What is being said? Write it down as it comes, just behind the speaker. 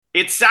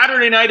It's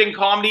Saturday night in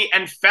comedy,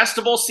 and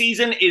festival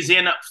season is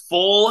in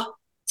full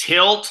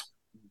tilt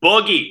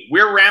boogie.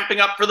 We're ramping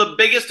up for the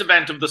biggest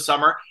event of the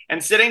summer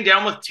and sitting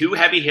down with two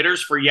heavy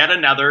hitters for yet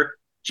another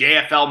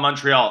JFL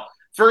Montreal.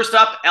 First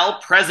up, El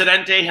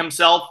Presidente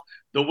himself,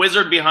 the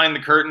wizard behind the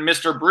curtain,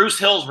 Mr. Bruce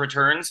Hills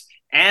returns,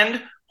 and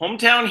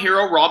hometown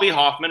hero Robbie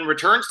Hoffman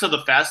returns to the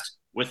fest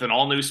with an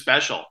all-new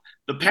special.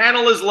 The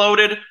panel is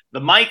loaded,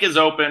 the mic is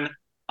open.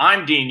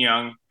 I'm Dean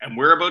Young, and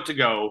we're about to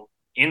go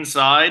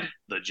inside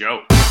the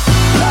joke.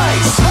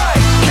 Lights,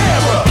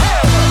 camera,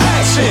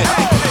 action.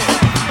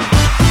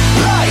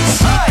 Lights,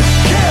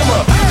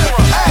 camera,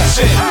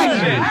 action.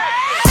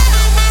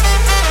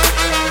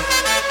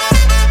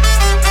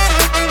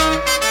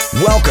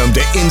 Welcome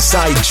to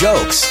Inside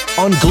Jokes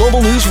on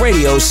Global News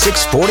Radio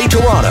 640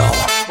 Toronto.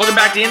 Welcome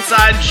back to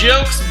Inside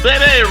Jokes,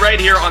 baby, right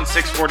here on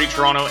 640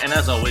 Toronto, and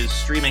as always,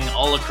 streaming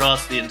all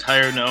across the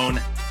entire known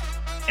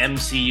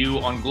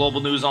MCU on Global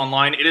News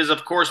Online. It is,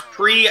 of course,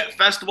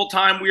 pre-festival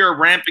time. We are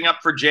ramping up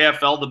for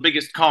JFL, the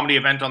biggest comedy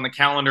event on the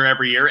calendar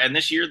every year, and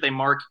this year they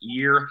mark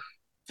year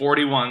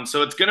 41.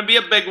 So it's going to be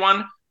a big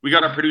one. We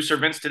got our producer,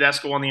 Vince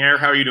Tedesco, on the air.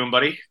 How are you doing,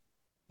 buddy?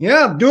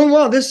 Yeah, I'm doing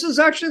well. This is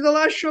actually the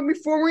last show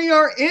before we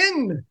are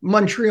in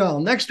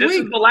Montreal next week. This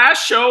is the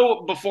last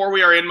show before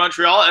we are in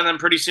Montreal, and then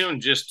pretty soon,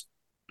 just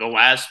the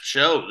last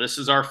show. This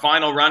is our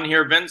final run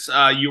here, Vince.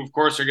 You, of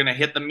course, are going to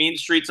hit the mean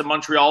streets of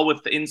Montreal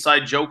with the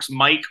Inside Jokes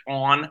mic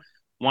on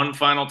one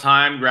final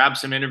time, grab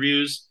some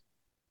interviews,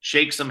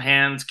 shake some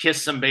hands,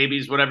 kiss some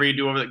babies, whatever you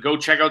do over there. Go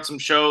check out some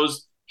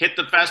shows, hit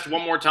the fest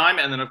one more time,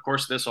 and then, of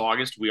course, this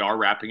August, we are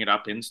wrapping it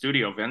up in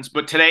studio, Vince.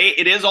 But today,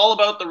 it is all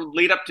about the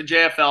lead up to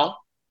JFL.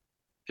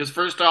 Because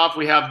first off,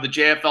 we have the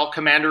JFL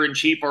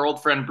Commander-in-Chief, our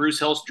old friend Bruce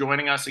Hills,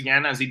 joining us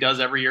again, as he does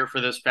every year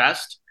for this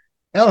fest.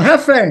 El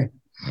Jefe.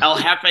 El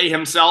Jefe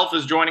himself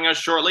is joining us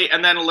shortly.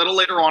 And then a little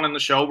later on in the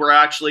show, we're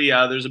actually,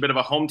 there's a bit of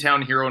a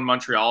hometown hero in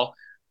Montreal.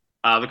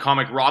 The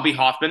comic Robbie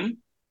Hoffman,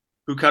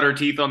 who cut her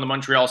teeth on the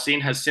Montreal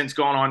scene, has since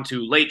gone on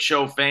to late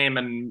show fame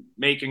and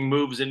making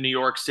moves in New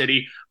York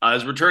City,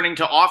 is returning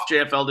to Off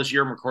JFL this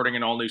year and recording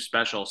an all-new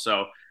special.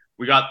 So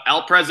we got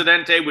El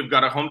Presidente, we've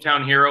got a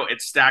hometown hero.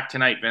 It's stacked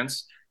tonight,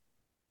 Vince.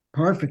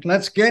 Perfect.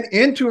 Let's get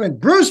into it.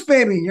 Bruce,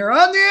 baby, you're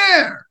on the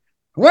air.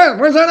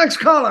 Where's our next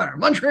caller?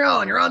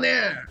 Montreal, and you're on the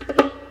air.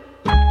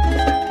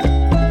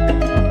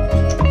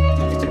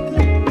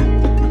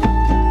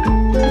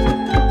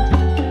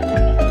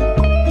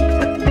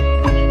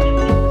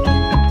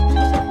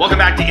 Welcome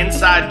back to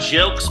Inside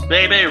Jokes,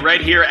 baby, right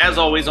here, as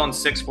always, on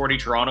 640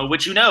 Toronto,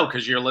 which you know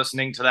because you're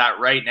listening to that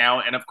right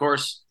now. And, of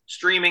course,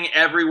 streaming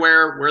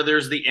everywhere where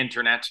there's the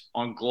internet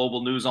on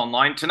Global News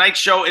Online. Tonight's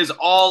show is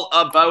all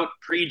about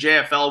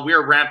pre-JFL.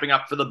 We're ramping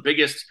up for the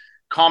biggest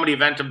comedy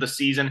event of the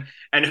season.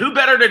 And who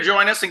better to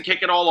join us and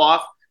kick it all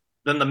off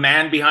than the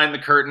man behind the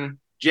curtain?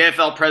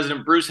 JFL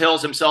President Bruce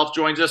Hills himself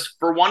joins us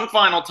for one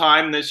final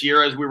time this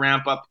year as we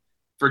ramp up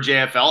for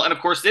JFL. And, of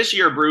course, this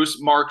year, Bruce,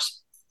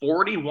 marks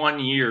 41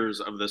 years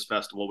of this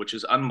festival, which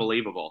is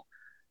unbelievable.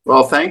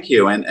 Well, thank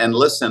you. And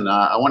listen,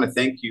 I want to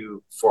thank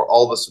you for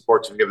all the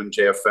support you've given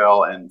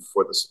JFL and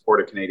for the support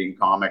of Canadian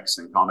comics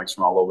and comics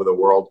from all over the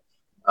world.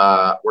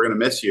 We're going to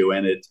miss you.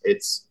 And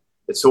it's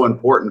so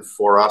important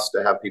for us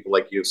to have people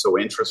like you so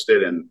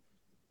interested in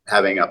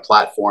having a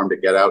platform to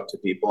get out to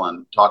people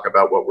and talk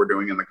about what we're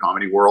doing in the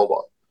comedy world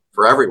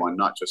for everyone,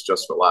 not just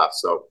for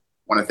laughs. So I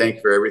want to thank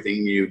you for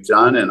everything you've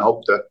done and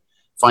hope to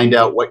find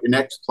out what your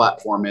next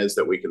platform is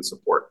that we can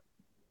support.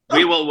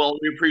 We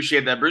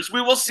appreciate that, Bruce.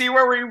 We will see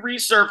where we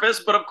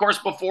resurface, but of course,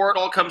 before it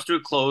all comes to a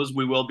close,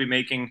 we will be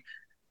making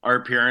our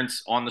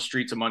appearance on the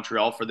streets of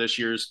Montreal for this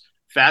year's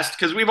fest,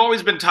 because we've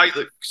always been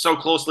so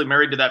closely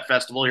married to that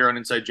festival here on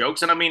Inside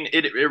Jokes, and I mean,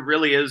 it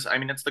really is, I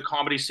mean, it's the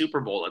comedy Super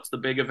Bowl. It's the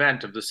big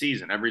event of the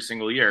season every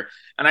single year,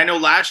 and I know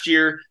last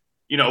year,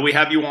 you know, we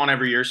have you on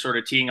every year sort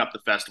of teeing up the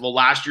festival.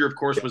 Last year, of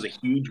course, was a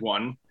huge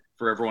one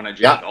for everyone at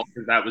JFL,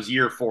 because that was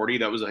year 40.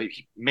 That was a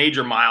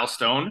major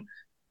milestone.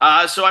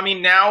 So, I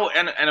mean, now,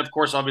 and of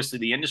course, obviously,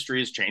 the industry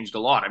has changed a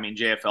lot. I mean,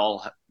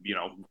 JFL, you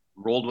know,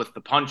 rolled with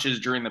the punches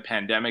during the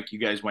pandemic. You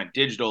guys went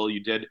digital. You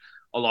did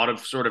a lot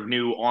of sort of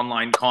new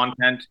online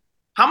content.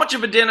 How much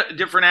of a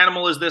different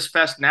animal is this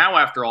fest now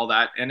after all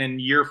that? And in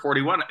year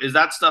 41, is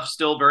that stuff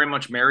still very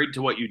much married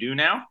to what you do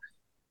now?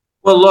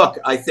 Well, look,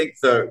 I think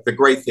the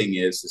great thing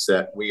is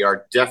that we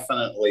are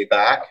definitely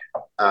back.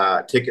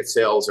 Ticket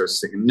sales are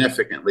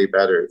significantly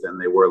better than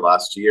they were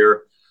last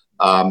year.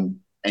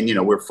 And, you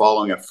know, we're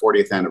following a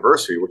 40th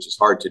anniversary, which is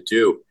hard to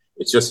do.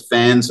 It's just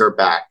fans are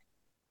back,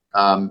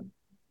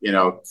 you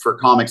know, for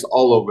comics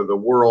all over the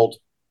world,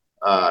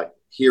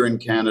 here in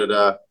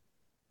Canada,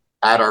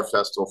 at our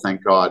festival,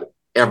 thank God,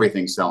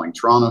 everything's selling.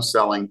 Toronto's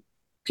selling.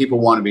 People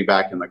want to be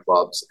back in the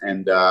clubs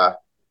and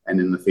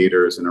in the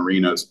theaters and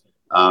arenas.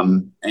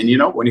 And, you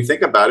know, when you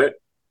think about it,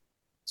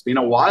 it's been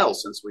a while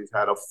since we've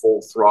had a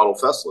full throttle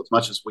festival. As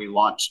much as we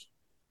launched,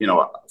 you know,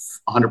 a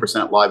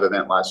 100% live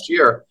event last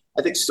year,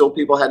 I think still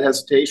people had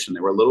hesitation.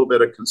 There were a little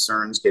bit of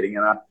concerns getting in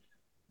a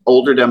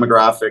older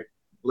demographic,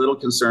 little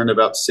concerned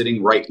about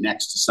sitting right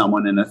next to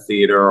someone in a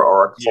theater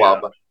or a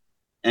club.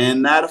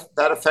 and that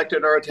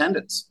affected our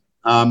attendance.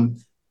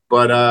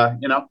 But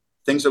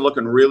things are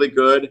looking really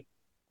good.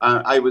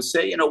 I would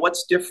say,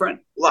 what's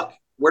different? Look,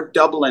 we're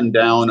doubling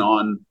down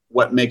on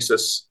what makes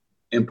us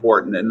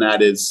important, and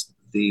that is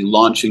the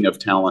launching of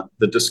talent,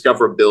 the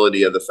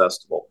discoverability of the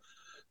festival.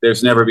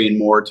 There's never been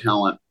more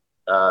talent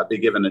be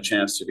given a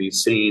chance to be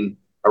seen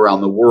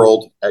around the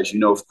world. As you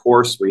know, of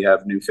course, we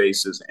have New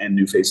Faces and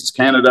New Faces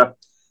Canada.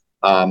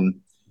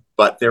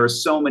 But there are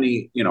so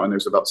many, and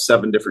there's about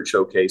 7 different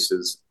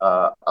showcases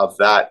of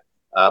that.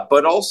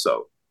 But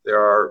also there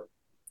are,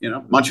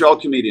 Montreal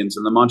comedians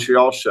in the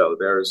Montreal show.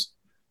 There's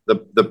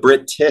the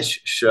Brit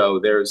Tish show.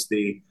 There's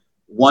the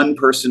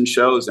one-person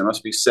shows. There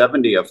must be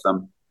 70 of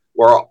them,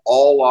 where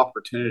all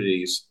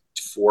opportunities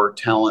for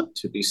talent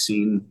to be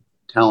seen,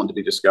 talent to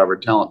be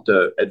discovered, talent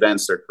to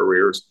advance their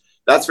careers.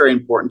 That's very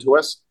important to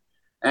us.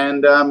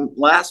 And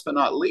last but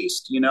not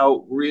least,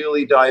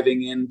 really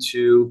diving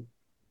into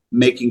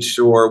making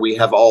sure we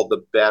have all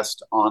the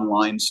best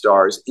online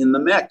stars in the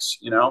mix.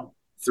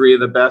 3 of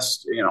the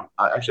best,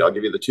 actually, I'll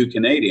give you the 2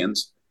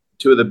 Canadians.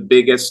 2 of the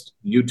biggest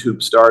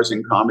YouTube stars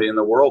in comedy in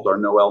the world are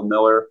Noel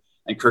Miller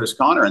and Curtis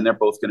Connor, and they're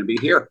both going to be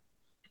here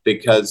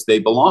because they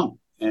belong,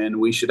 and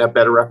we should have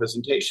better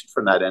representation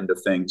from that end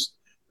of things.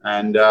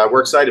 And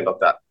we're excited about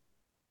that.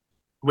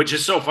 Which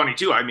is so funny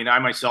too. I mean, I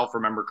myself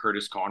remember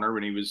Curtis Connor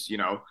when he was,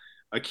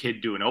 a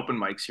kid doing open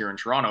mics here in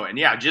Toronto, and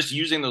just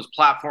using those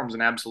platforms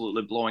and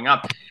absolutely blowing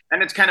up.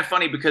 And it's kind of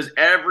funny because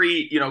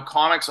every,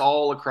 comics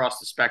all across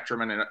the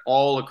spectrum and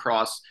all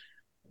across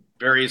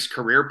various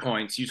career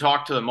points, you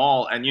talk to them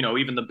all, and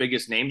even the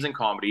biggest names in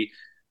comedy,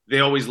 they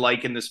always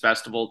liken this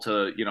festival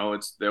to,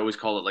 they always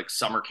call it like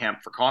summer camp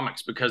for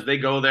comics, because they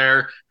go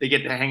there, they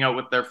get to hang out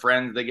with their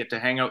friends, they get to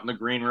hang out in the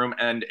green room,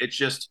 and it's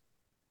just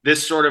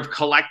this sort of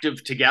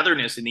collective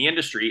togetherness in the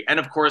industry.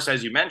 And of course,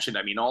 as you mentioned,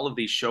 I mean, all of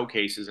these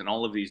showcases and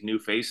all of these New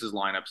Faces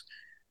lineups,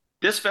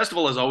 this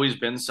festival has always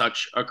been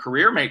such a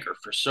career maker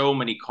for so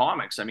many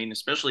comics. I mean,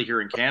 especially here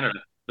in Canada,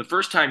 the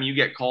first time you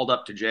get called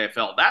up to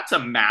JFL, that's a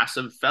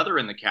massive feather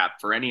in the cap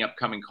for any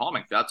upcoming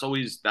comic. That's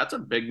a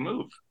big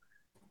move.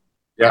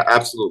 Yeah,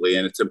 absolutely.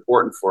 And it's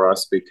important for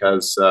us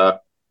because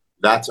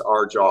that's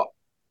our job,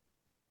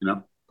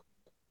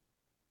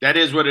 That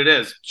is what it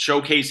is.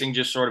 Showcasing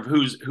just sort of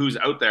who's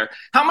out there.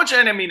 How much,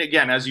 and I mean,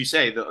 again, as you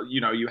say,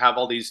 you have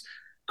all these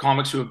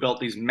comics who have built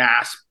these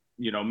mass,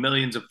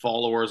 millions of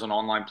followers on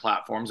online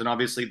platforms. And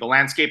obviously the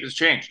landscape has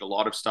changed. A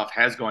lot of stuff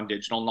has gone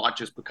digital, not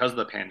just because of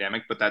the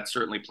pandemic, but that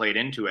certainly played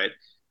into it.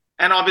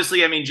 And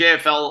obviously, I mean,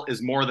 JFL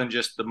is more than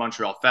just the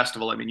Montreal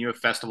Festival. I mean, you have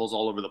festivals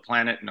all over the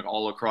planet and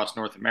all across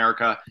North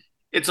America.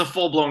 It's a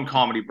full-blown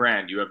comedy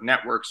brand. You have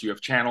networks, you have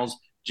channels.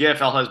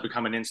 JFL has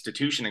become an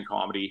institution in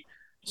comedy.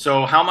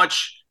 So how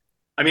much,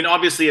 I mean,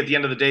 obviously, at the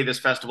end of the day, this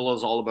festival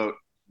is all about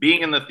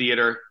being in the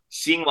theater,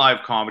 seeing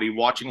live comedy,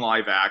 watching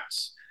live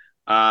acts.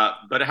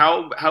 But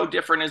how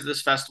different is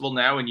this festival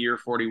now in year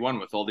 41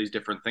 with all these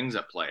different things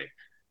at play?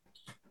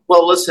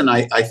 Well, listen,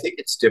 I think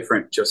it's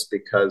different just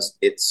because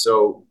it's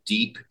so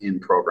deep in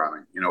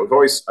programming. We've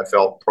always, I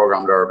felt,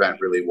 programmed our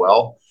event really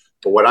well.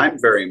 But what I'm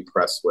very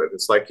impressed with,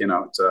 it's like,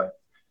 it's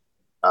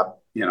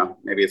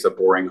maybe it's a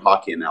boring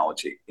hockey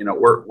analogy.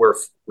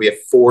 We have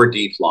 4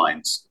 deep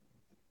lines.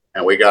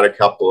 And we got a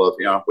couple of,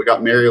 we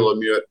got Mario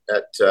Lemieux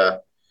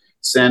at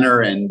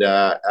center, and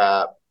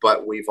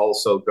but we've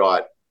also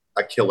got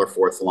a killer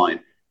 4th line.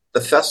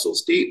 The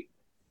festival's deep.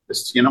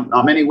 There's,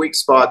 not many weak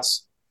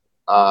spots.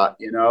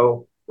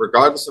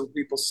 Regardless of what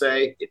people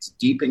say, it's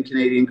deep in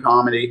Canadian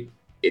comedy.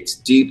 It's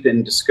deep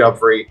in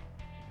discovery,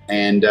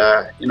 and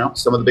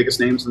some of the biggest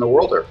names in the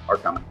world are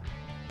coming.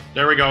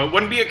 There we go. It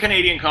wouldn't be a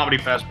Canadian comedy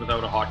fest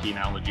without a hockey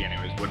analogy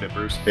anyways, would it,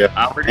 Bruce? Yeah.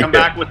 We're going to come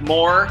back with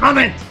more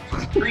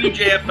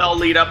pre-JFL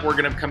lead up. We're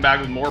going to come back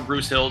with more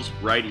Bruce Hills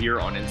right here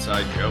on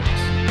Inside Jokes.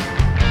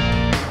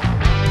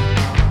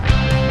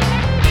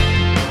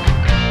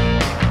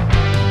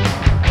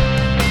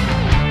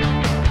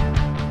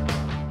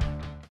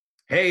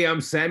 Hey, I'm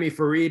Sammy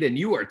Fareed, and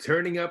you are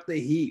turning up the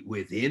heat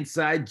with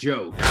Inside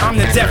Joke. I'm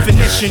the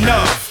definition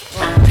of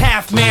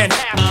half man,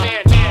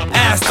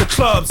 ass the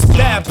clubs,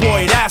 bad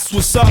boy, that's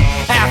what's up.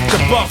 After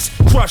bucks,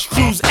 crush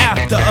crews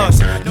after us.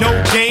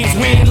 No games,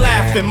 we ain't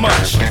laughing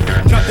much.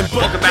 Nothing but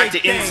welcome back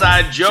to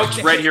Inside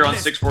Jokes right here on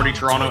 640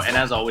 Toronto, and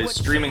as always,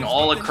 streaming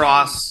all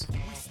across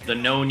the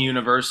known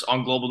universe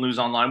on Global News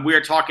Online. We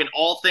are talking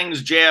all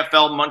things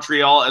JFL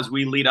Montreal as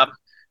we lead up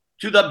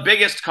to the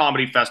biggest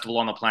comedy festival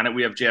on the planet.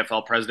 We have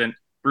JFL president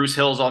Bruce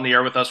Hills on the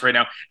air with us right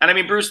now. And I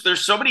mean, Bruce,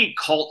 there's so many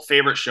cult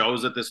favorite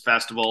shows at this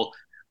festival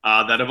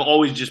that have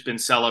always just been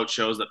sellout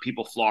shows that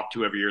people flock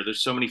to every year.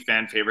 There's so many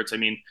fan favorites. I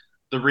mean,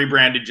 the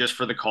rebranded Just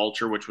for the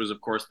Culture, which was,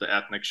 of course, the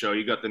ethnic show.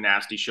 You got the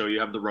Nasty Show. You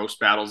have the roast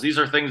battles. These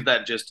are things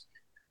that just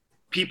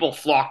people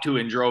flock to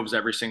in droves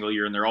every single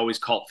year, and they're always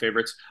cult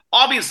favorites.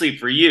 Obviously,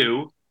 for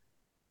you,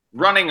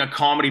 running a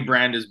comedy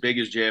brand as big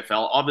as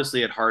JFL,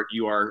 obviously at heart,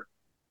 you are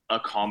a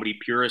comedy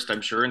purist,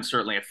 I'm sure, and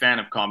certainly a fan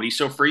of comedy.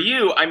 So for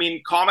you, I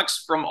mean,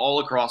 comics from all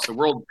across the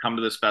world come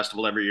to this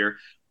festival every year.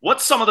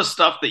 What's some of the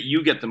stuff that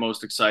you get the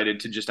most excited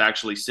to just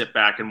actually sit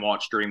back and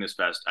watch during this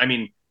fest? I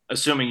mean,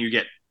 assuming you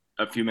get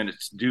a few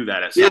minutes to do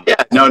that at some point.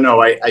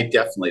 No, I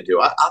definitely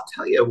do. I'll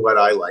tell you what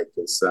I like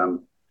is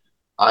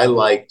I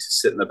like to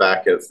sit in the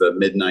back of the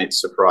midnight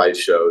surprise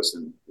shows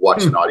and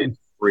watch an audience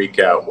freak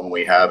out when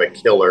we have a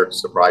killer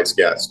surprise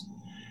guest.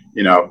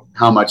 You know,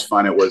 how much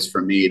fun it was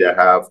for me to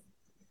have,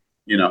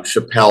 you know,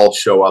 Chappelle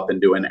show up and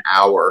do an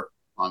hour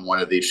on one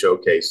of these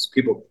showcases.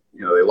 People,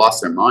 you know, they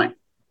lost their mind.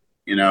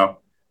 You know,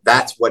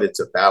 that's what it's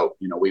about.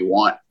 You know, we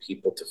want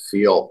people to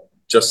feel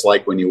just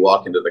like when you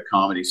walk into the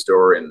Comedy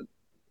Store in,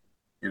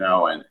 you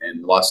know, in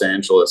Los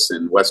Angeles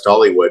and West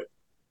Hollywood,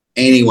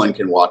 anyone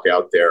can walk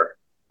out there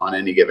on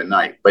any given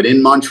night. But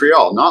in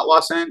Montreal, not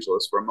Los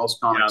Angeles, where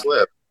most comics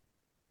live,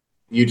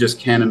 you just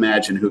can't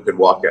imagine who could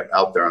walk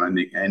out there on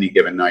any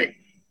given night.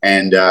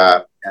 And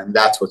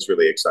that's what's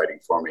really exciting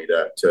for me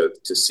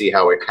to see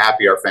how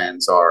happy our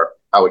fans are,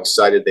 how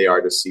excited they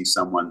are to see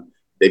someone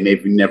they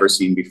maybe never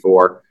seen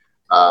before.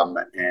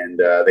 And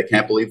they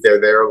can't believe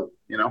they're there,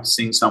 you know,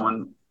 seeing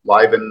someone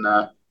live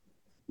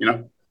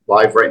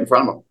live right in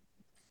front of them.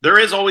 There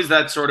is always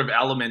that sort of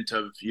element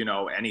of, you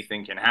know,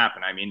 anything can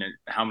happen. I mean,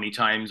 how many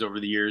times over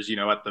the years, you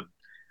know, at the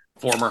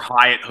former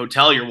Hyatt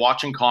Hotel, you're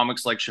watching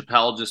comics like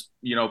Chappelle just,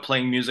 you know,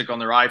 playing music on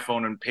their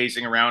iPhone and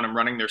pacing around and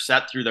running their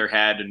set through their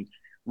head and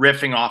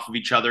riffing off of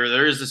each other.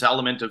 There is this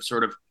element of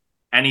sort of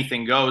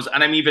anything goes.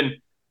 And I'm even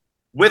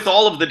with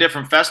all of the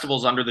different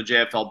festivals under the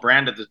JFL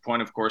brand at this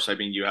point, of course, I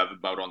mean, you have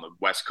about on the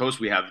West Coast,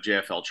 we have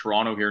JFL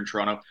Toronto here in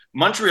Toronto.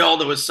 Montreal,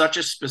 though, is such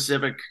a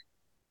specific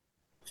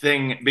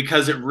thing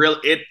because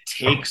it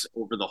takes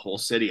over the whole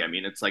city. I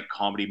mean, it's like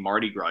comedy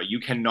Mardi Gras. You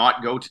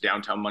cannot go to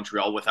downtown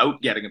Montreal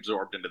without getting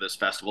absorbed into this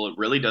festival. It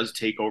really does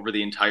take over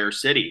the entire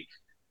city.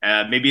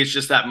 Maybe it's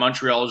just that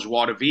Montreal is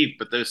joie de vivre,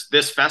 but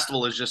this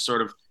festival is just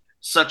sort of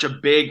such a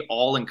big,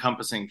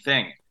 all-encompassing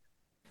thing.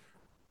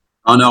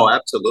 Oh, no,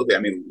 absolutely. I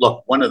mean,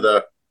 look, one of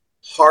the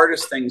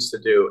hardest things to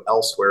do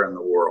elsewhere in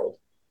the world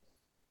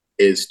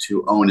is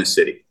to own a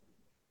city.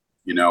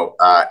 You know,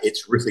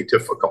 it's really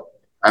difficult.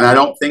 And I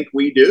don't think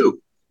we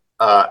do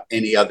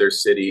any other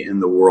city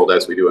in the world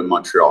as we do in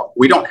Montreal.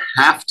 We don't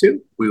have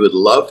to. We would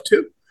love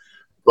to.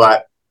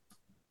 But,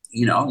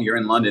 you know, you're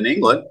in London,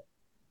 England.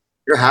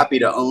 You're happy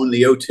to own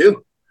the O2,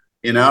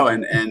 you know,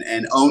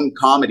 and own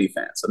comedy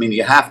fans. I mean,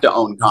 you have to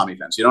own comedy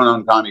fans. You don't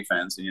own comedy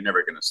fans and you're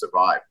never going to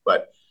survive.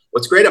 But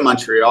what's great at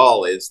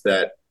Montreal is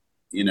that,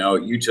 you know,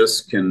 you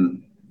just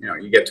can, you know,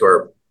 you get to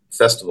our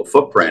festival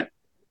footprint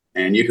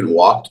and you can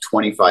walk to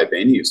 25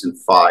 venues in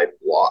 5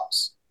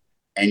 blocks.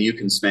 And you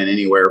can spend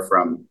anywhere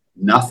from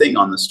nothing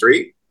on the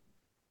street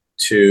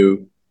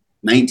to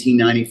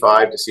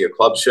 $19.95 to see a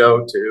club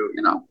show to,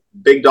 you know,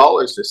 big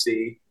dollars to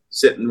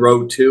sit in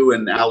row 2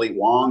 and Ali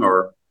Wong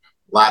or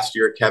last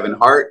year Kevin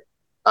Hart.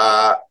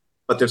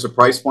 But there's a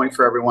price point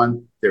for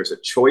everyone. There's a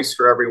choice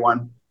for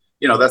everyone.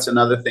 You know, that's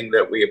another thing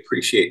that we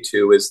appreciate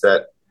too, is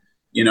that,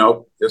 you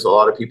know, there's a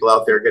lot of people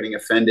out there getting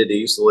offended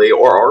easily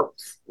or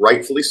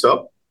rightfully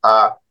so.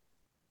 But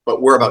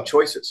we're about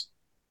choices.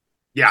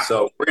 Yeah.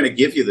 So we're going to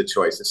give you the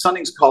choice. If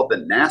something's called the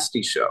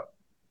nasty show,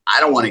 I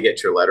don't want to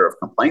get your letter of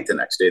complaint the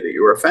next day that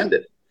you were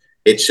offended.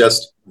 It's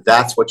just,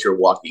 that's what you're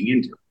walking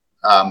into.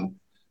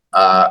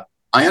 I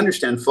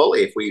understand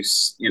fully if we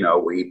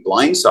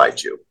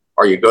blindside you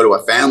or you go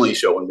to a family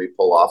show and we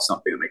pull off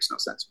something that makes no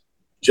sense.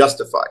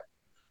 Justified.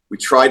 We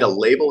try to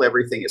label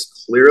everything as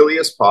clearly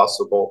as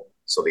possible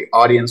so the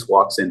audience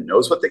walks in,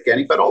 knows what they're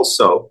getting, but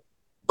also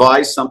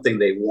buys something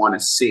they want to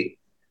see.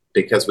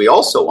 Because we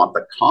also want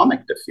the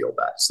comic to feel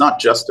that. It's not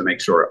just to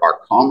make sure our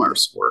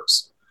commerce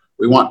works.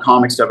 We want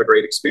comics to have a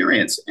great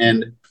experience.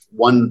 And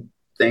one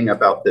thing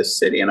about this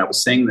city, and I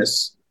was saying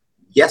this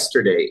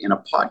yesterday in a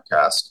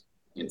podcast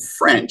in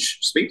French,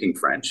 speaking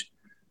French,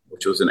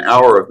 which was an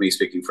hour of me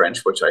speaking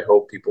French, which I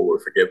hope people will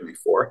forgive me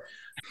for.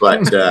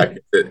 But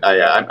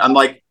I'm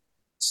like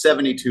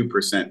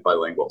 72%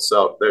 bilingual.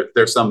 So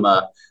there's some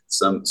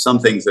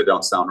things that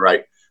don't sound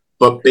right.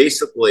 But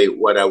basically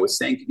what I was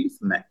saying, could you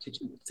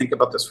think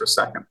about this for a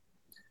second?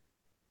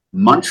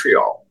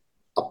 Montreal,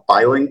 a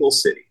bilingual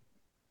city,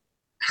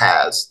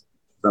 has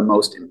the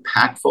most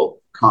impactful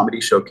comedy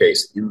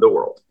showcase in the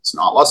world. It's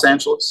not Los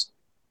Angeles.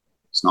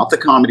 It's not the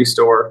Comedy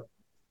Store.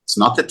 It's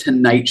not the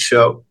Tonight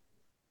Show.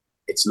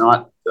 It's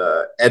not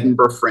the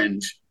Edinburgh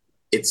Fringe.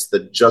 It's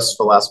the Just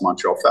for Laughs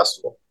Montreal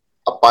Festival.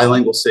 A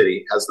bilingual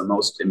city has the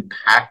most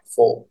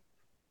impactful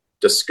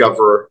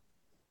discovery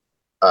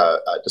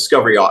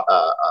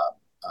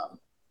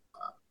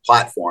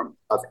platform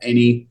of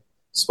any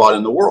spot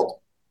in the world.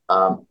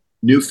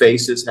 New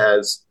Faces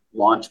has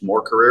launched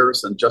more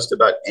careers than just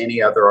about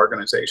any other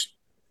organization.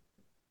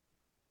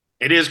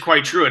 It is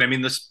quite true. And I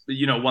mean, this,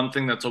 you know, one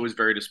thing that's always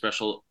very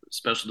special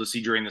to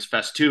see during this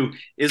fest too,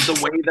 is the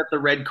way that the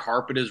red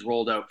carpet is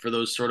rolled out for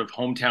those sort of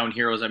hometown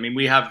heroes. I mean,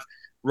 we have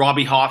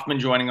Robbie Hoffman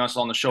joining us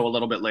on the show a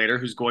little bit later,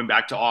 who's going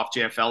back to Off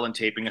JFL and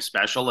taping a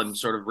special and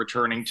sort of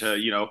returning to,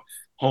 you know,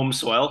 home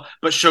soil.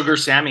 But Sugar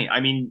Sammy, I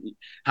mean,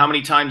 how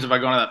many times have I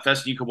gone to that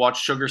fest? You could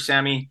watch Sugar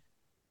Sammy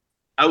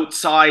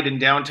outside in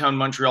downtown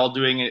Montreal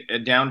doing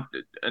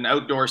an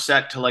outdoor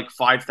set to like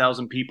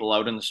 5,000 people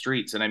out in the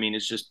streets. And I mean,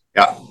 it's just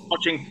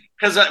watching,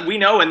 because we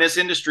know in this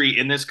industry,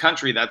 in this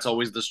country, that's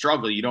always the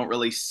struggle. You don't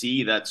really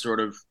see that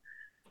sort of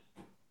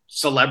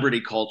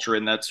celebrity culture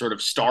and that sort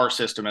of star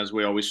system as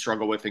we always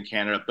struggle with in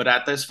Canada. But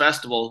at this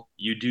festival,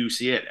 you do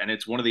see it. And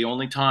it's one of the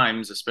only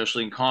times,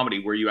 especially in comedy,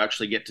 where you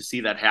actually get to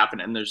see that happen.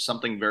 And there's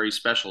something very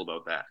special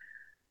about that.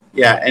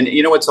 Yeah, and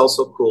you know what's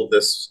also cool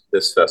this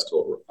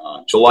festival,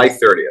 July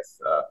 30th,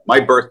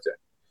 my birthday,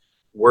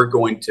 we're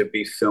going to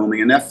be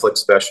filming a Netflix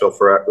special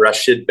for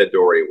Rashid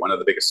Bedouri, one of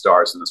the biggest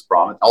stars in this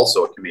province,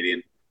 also a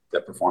comedian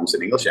that performs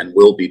in English and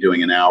will be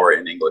doing an hour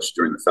in English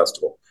during the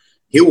festival.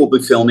 He will be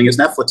filming his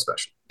Netflix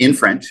special in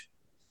French.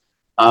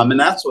 And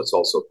that's what's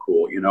also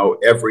cool. You know,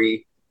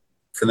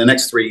 for the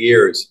next 3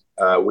 years,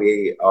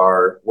 we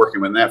are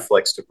working with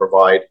Netflix to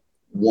provide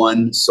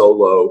one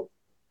solo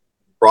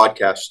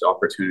broadcast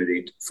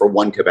opportunity for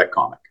one Quebec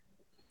comic.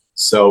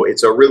 So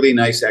it's a really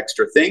nice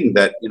extra thing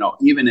that, you know,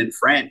 even in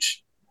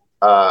French,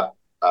 well,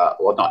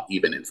 not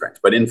even in French,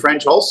 but in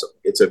French also,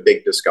 it's a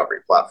big discovery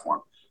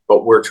platform.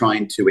 But we're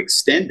trying to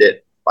extend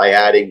it by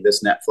adding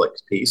this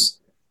Netflix piece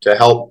to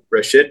help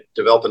Rashid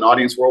develop an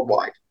audience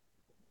worldwide,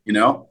 you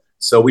know?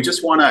 So we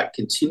just want to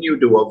continue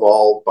to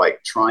evolve by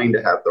trying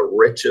to have the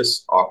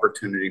richest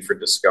opportunity for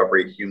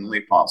discovery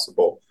humanly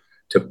possible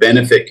to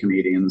benefit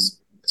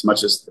comedians as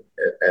much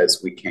as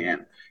we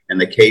can. In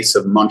the case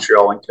of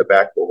Montreal and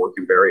Quebec, we're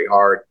working very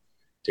hard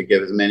to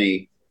give as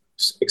many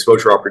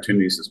exposure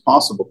opportunities as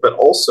possible, but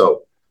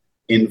also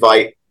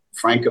invite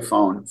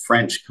Francophone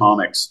French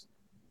comics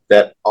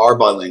that are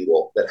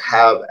bilingual, that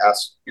have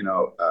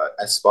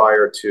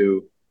aspire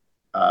to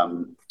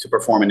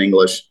perform in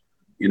English,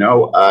 you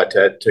know,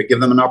 to give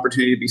them an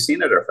opportunity to be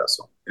seen at our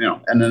festival, you know.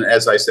 And then,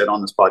 as I said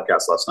on this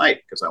podcast last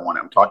night, because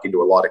I'm talking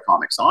to a lot of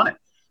comics on it,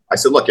 I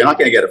said, look, you're not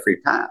going to get a free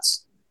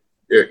pass.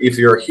 If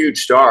you're a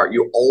huge star,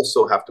 you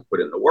also have to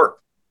put in the work.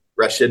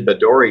 Rashid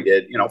Bedouri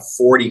did,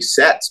 40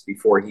 sets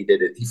before he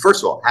did it. He,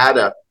 first of all, had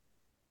a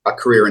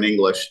career in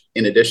English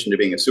in addition to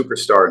being a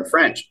superstar in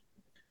French.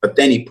 But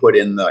then he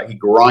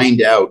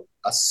grind out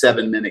a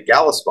 7-minute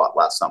gala spot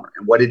last summer.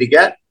 And what did he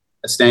get?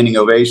 A standing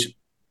ovation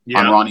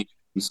on Ronnie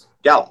James'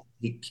 gala.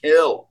 He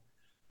killed,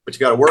 but you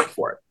got to work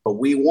for it. But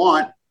we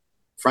want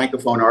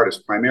Francophone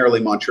artists, primarily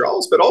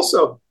Montreal's, but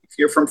also if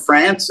you're from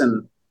France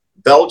and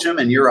Belgium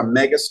and you're a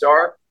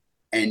megastar,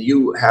 and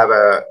you have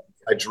a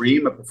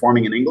dream of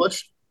performing in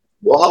English,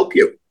 we'll help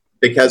you,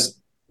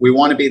 because we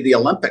want to be the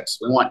Olympics.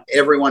 We want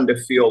everyone to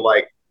feel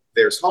like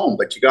there's home,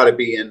 but you got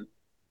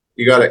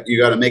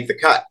to make the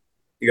cut.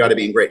 You got to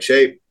be in great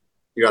shape.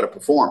 You got to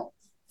perform.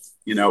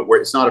 You know, where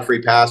it's not a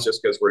free pass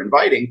just because we're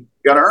inviting.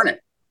 You got to earn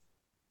it.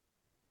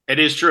 It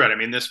is true. And I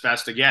mean, this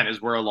fest again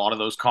is where a lot of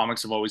those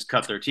comics have always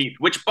cut their teeth,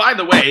 which, by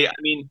the way,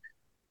 I mean,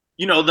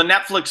 you know, the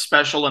Netflix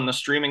special and the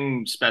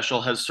streaming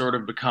special has sort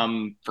of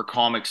become for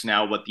comics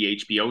now what the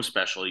HBO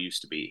special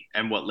used to be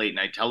and what late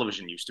night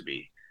television used to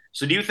be.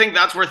 So do you think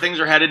that's where things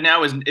are headed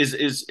now? Is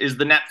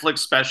the Netflix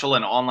special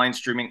and online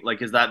streaming,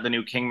 like, is that the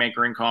new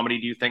kingmaker in comedy,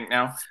 do you think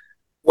now?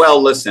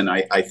 Well, listen,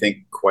 I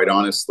think quite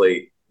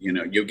honestly, you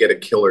know, you get a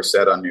killer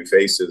set on New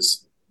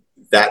Faces,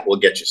 that will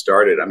get you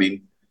started. I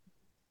mean,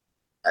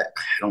 I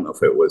don't know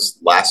if it was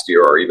last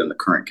year or even the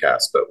current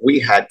cast, but we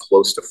had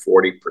close to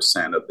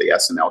 40% of the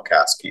SNL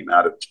cast came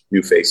out of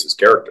New Faces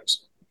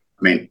characters.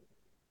 I mean,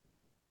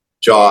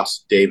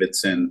 Joss,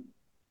 Davidson,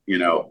 you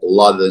know, a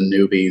lot of the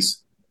newbies,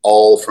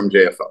 all from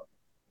JFO.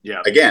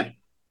 Yeah. Again,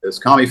 this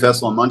Comedy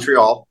Festival in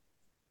Montreal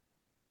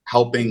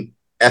helping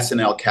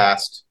SNL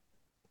cast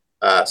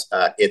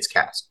its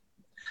cast.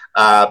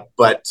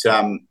 But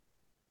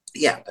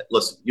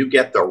listen, you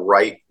get the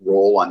right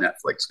role on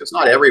Netflix, because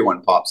not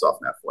everyone pops off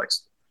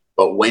Netflix.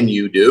 But when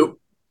you do,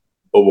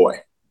 oh boy,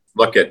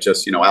 look at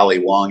just, Ali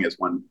Wong is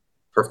one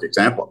perfect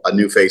example, a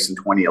new face in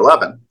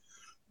 2011.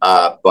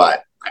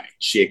 But I mean,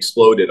 she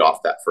exploded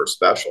off that first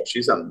special.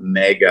 She's a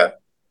mega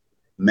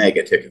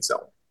ticket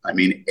seller. I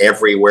mean,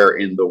 everywhere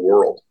in the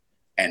world.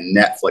 And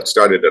Netflix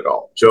started it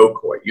all. Joe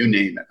Coy, you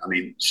name it. I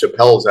mean,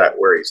 Chappelle's at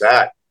where he's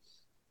at.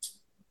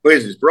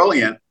 He's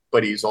brilliant,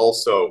 but he's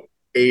also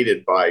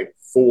aided by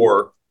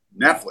 4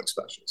 Netflix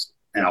specials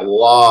and a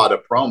lot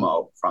of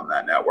promo from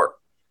that network.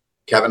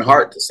 Kevin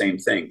Hart, the same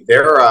thing.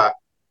 They're a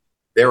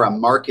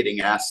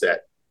marketing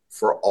asset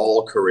for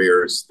all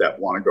careers that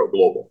want to go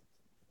global.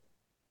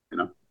 You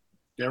know.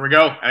 There we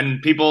go.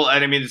 And people,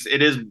 and I mean,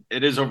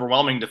 it is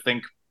overwhelming to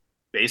think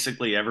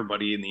basically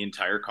everybody in the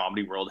entire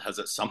comedy world has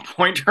at some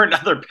point or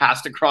another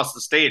passed across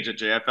the stage at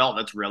JFL.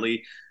 That's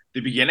really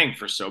the beginning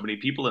for so many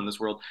people in this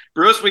world.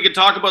 Bruce, we could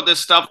talk about this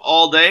stuff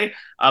all day,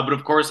 but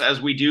of course,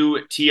 as we do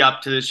tee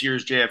up to this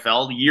year's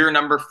JFL, year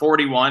number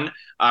 41,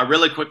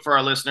 really quick for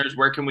our listeners,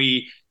 where can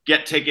we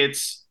get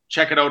tickets,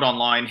 check it out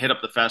online, hit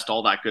up the fest,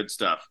 all that good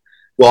stuff?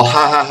 Well,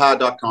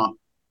 hahaha.com.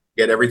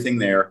 Get everything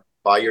there.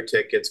 Buy your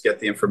tickets, get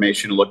the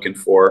information you're looking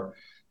for.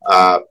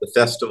 The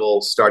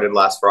festival started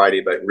last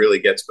Friday, but really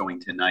gets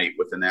going tonight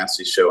with the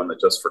Nasty Show and the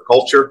Just for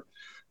Culture.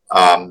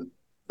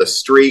 The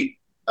street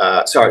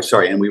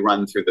Sorry. And we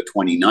run through the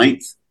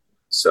 29th.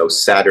 So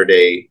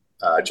Saturday,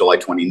 July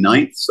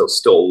 29th. So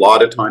still a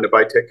lot of time to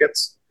buy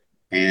tickets.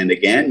 And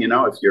again,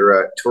 if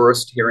you're a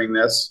tourist hearing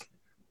this,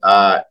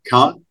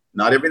 come.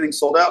 Not everything's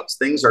sold out.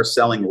 Things are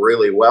selling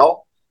really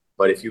well.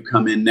 But if you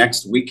come in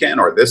next weekend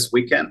or this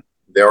weekend,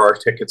 there are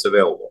tickets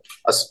available,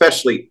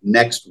 especially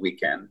next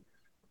weekend,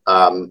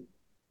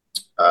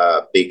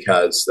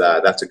 because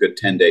that's a good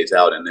 10 days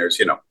out. And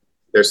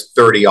there's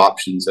 30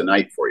 options a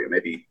night for you,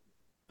 maybe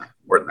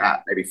more than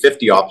that, maybe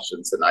 50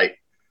 options a night.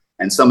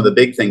 And some of the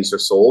big things are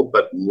sold,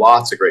 but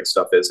lots of great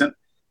stuff isn't.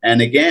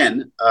 And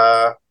again,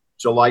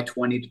 July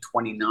 20 to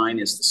 29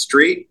 is the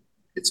street.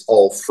 It's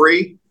all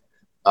free.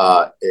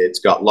 It's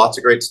got lots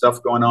of great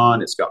stuff going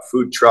on. It's got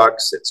food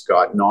trucks. It's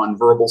got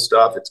nonverbal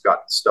stuff. It's got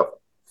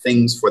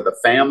things for the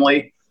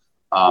family.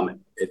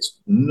 It's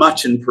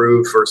much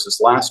improved versus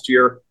last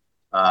year.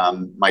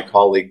 My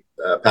colleague,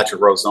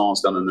 Patrick Roson,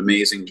 has done an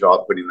amazing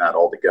job putting that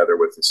all together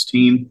with his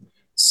team.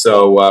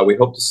 So we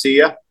hope to see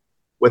you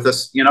with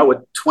us, with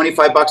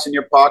 $25 in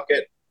your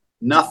pocket,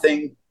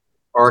 nothing,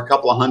 or a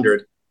couple of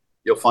hundred,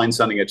 you'll find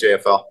something at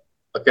JFL.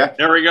 Okay.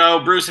 There we go.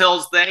 Bruce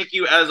Hills, thank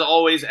you as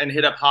always. And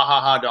hit up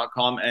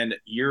hahaha.com and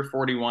year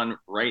 41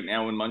 right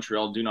now in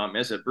Montreal. Do not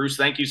miss it. Bruce,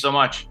 thank you so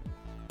much.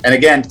 And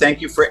again,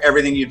 thank you for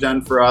everything you've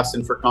done for us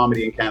and for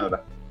comedy in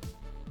Canada.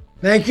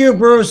 Thank you,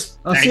 Bruce.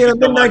 I'll see you at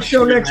the Midnight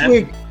Show next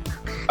week.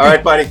 All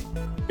right, buddy.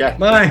 Okay.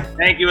 Bye.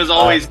 Thank you as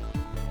always.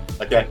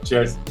 Okay.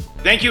 Cheers.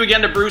 Thank you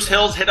again to Bruce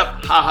Hills. Hit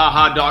up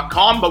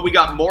hahaha.com. But we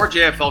got more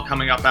JFL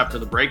coming up after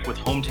the break with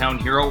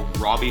hometown hero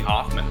Robbie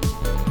Hoffman.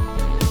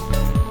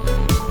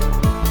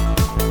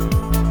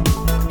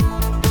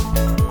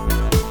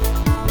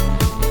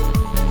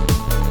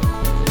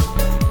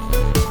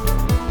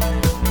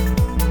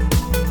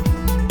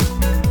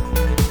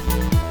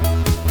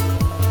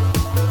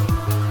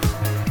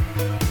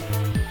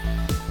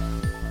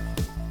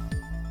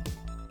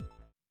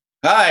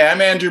 Hi, I'm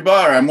Andrew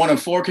Barr. I'm one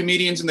of 4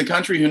 comedians in the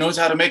country who knows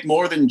how to make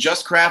more than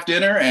just craft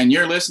dinner, and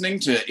you're listening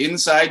to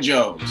Inside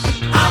Jokes.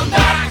 I'm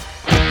back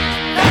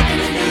in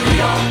the New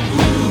York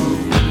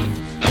groove.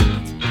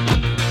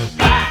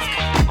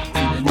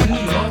 Back in the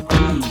New York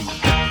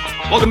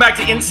groove. Welcome back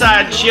to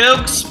Inside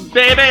Jokes,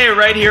 baby,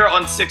 right here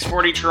on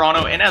 640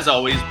 Toronto. And as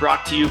always,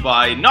 brought to you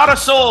by Not a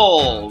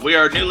Soul. We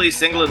are newly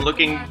single and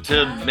looking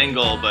to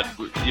mingle, but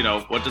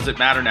what does it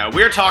matter now?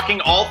 We're talking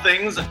all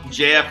things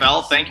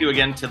JFL. Thank you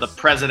again to the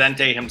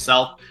Presidente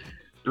himself,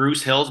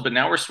 Bruce Hills. But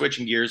now we're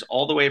switching gears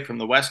all the way from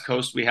the West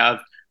Coast. We have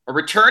a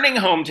returning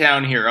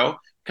hometown hero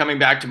coming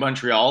back to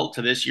Montreal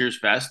to this year's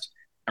fest.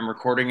 I'm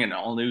recording an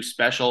all-new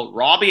special.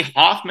 Robbie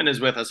Hoffman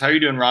is with us. How are you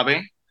doing,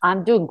 Robbie?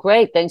 I'm doing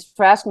great. Thanks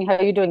for asking me. How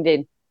are you doing,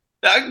 Dean?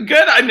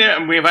 Good.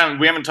 We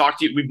haven't talked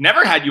to you. We've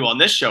never had you on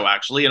this show,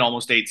 actually, in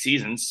almost 8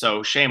 seasons.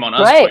 So shame on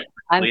us. Great.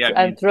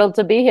 I'm thrilled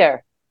to be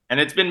here. And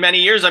it's been many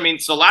years.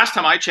 So last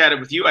time I chatted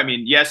with you,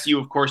 yes,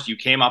 you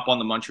came up on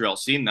the Montreal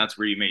scene. That's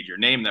where you made your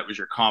name. That was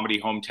your comedy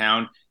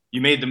hometown.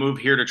 You made the move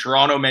here to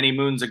Toronto many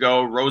moons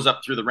ago, rose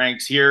up through the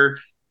ranks here.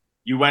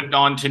 You went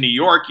on to New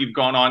York. You've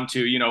gone on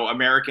to,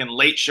 American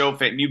Late Show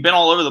fame. You've been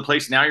all over the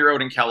place. Now you're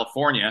out in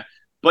California.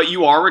 But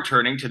you are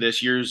returning to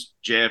this year's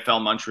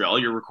JFL Montreal.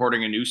 You're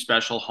recording a new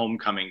special,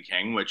 Homecoming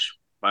King, which,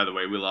 by the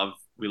way, we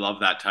love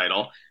that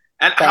title.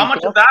 And how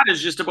much of that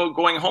is just about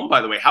going home, by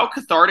the way? How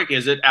cathartic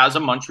is it as a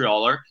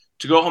Montrealer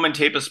to go home and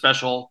tape a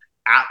special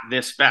at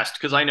this fest?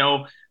 Because I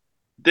know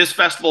this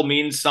festival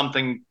means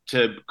something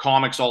to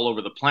comics all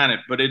over the planet,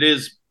 but it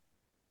is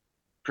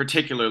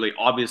particularly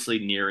obviously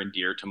near and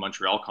dear to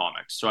Montreal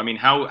comics. So,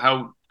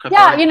 how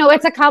cathartic? Yeah,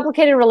 it's a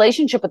complicated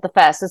relationship with the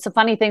fest. It's a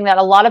funny thing that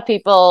a lot of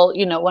people,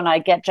 when I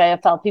get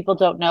JFL, people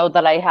don't know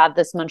that I have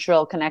this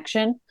Montreal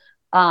connection.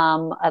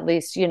 At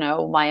least,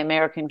 my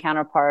American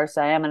counterparts.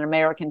 I am an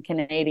American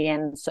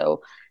Canadian,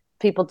 so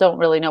people don't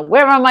really know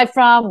where am I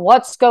from,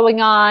 what's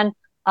going on.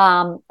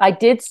 I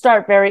did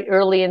start very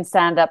early in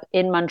stand-up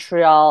in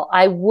Montreal.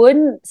 I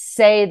wouldn't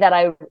say that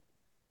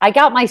I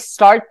got my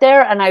start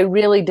there, and I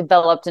really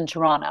developed in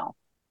Toronto.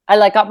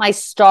 I got my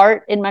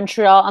start in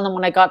Montreal, and then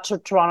when I got to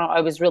Toronto,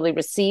 I was really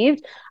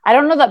received. I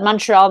don't know that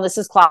Montreal, and this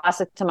is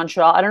classic to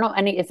Montreal, I don't know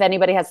if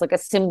anybody has a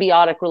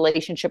symbiotic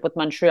relationship with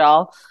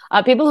Montreal.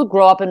 People who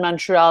grow up in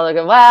Montreal, they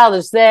go, well,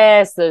 there's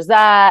this, there's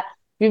that.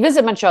 If you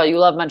visit Montreal, you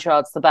love Montreal,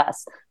 it's the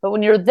best. But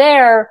when you're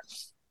there,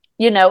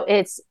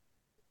 it's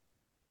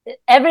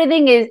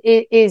everything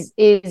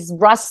is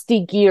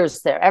rusty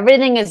gears there.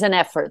 Everything is an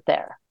effort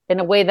there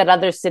in a way that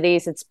other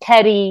cities, it's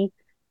petty.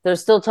 They're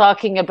still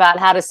talking about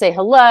how to say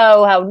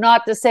hello, how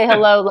not to say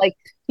hello.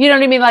 You know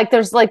what I mean?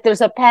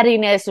 There's a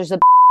pettiness, there's a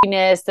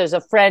b***ness, there's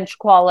a French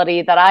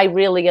quality that I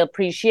really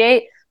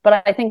appreciate.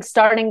 But I think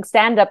starting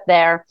stand-up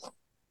there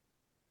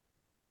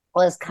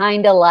was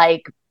kind of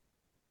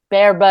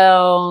bare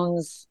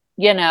bones,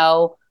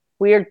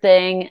 weird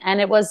thing.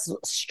 And it was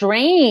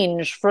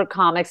strange for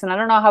comics. And I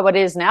don't know how it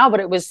is now,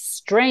 but it was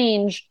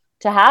strange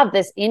to have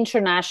this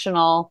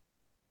international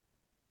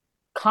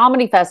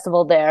comedy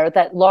festival there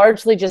that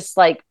largely just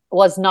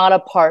was not a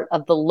part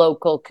of the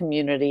local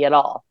community at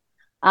all.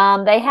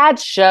 They had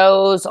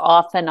shows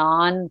off and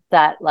on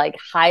that like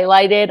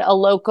highlighted a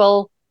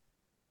local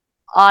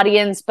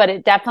audience, but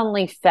it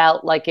definitely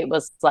felt like it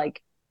was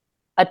like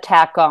a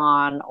tack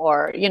on,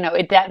 or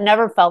it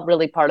never felt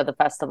really part of the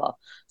festival.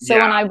 So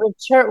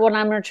when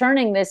I'm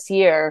returning this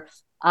year,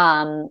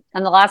 and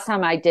the last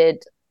time I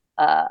did,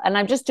 and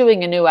I'm just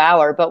doing a new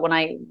hour, but when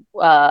I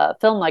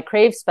filmed my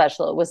Crave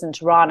special, it was in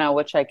Toronto,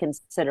 which I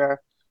consider,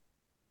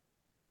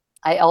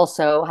 I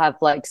also have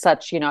like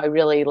such, I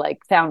really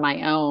like found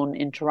my own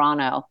in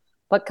Toronto.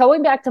 But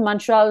going back to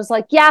Montreal, I was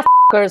like, yeah,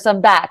 f***ers,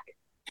 I'm back.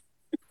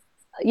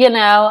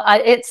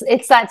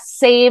 It's that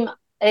same,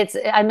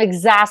 I'm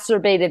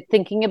exacerbated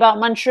thinking about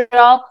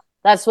Montreal.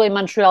 That's the way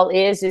Montreal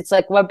is. It's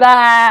like, we're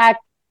back,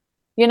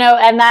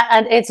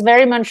 and it's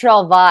very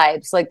Montreal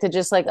vibes, like to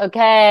just like,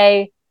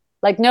 okay,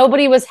 like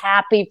nobody was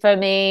happy for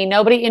me.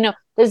 Nobody,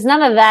 there's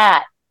none of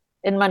that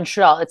in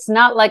Montreal. It's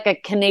not like a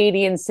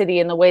Canadian city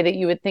in the way that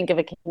you would think of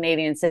a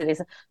Canadian city.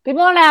 So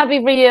people aren't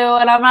happy for you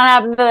and I'm not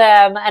happy for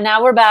them. And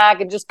now we're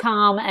back, and just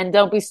come and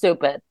don't be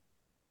stupid.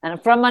 And I'm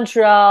from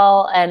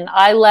Montreal, and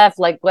I left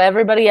like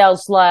everybody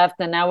else left,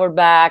 and now we're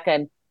back,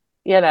 and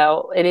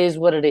it is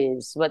what it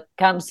is. But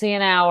come see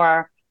an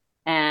hour,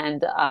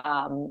 and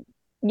am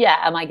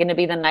I going to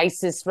be the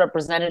nicest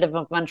representative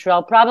of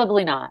Montreal?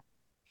 Probably not.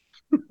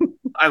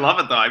 I love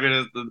it though. I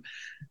mean,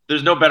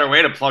 there's no better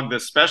way to plug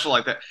this special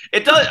like that.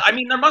 It does. I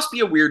mean, there must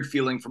be a weird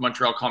feeling for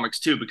Montreal comics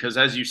too, because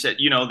as you said,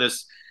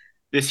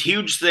 this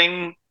huge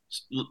thing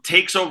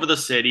takes over the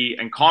city,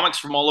 and comics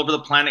from all over the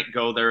planet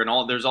go there,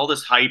 and there's all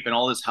this hype and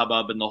all this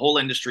hubbub, and the whole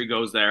industry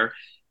goes there,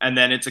 and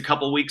then it's a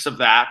couple weeks of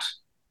that,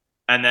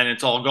 and then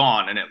it's all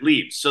gone and it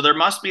leaves. So there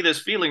must be this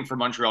feeling for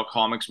Montreal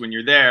comics when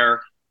you're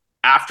there.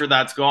 After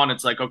that's gone,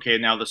 it's like, okay,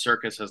 now the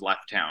circus has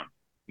left town.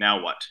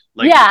 Now what?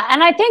 Yeah,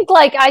 and I think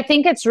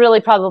it's really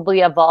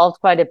probably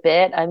evolved quite a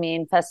bit. I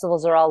mean,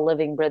 festivals are all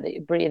living,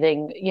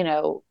 breathing,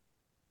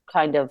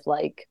 kind of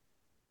like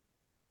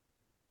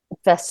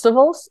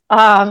festivals.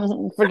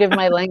 Forgive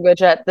my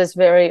language at this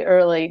very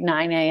early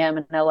 9 a.m.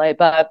 in LA,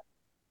 but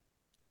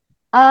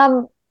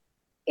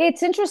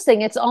it's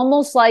interesting. It's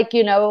almost like,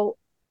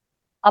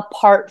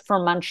 apart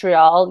from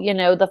Montreal,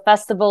 the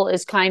festival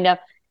is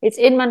it's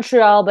in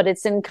Montreal, but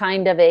it's in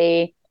kind of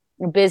a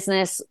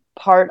business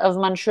part of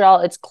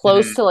Montreal. It's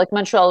close to like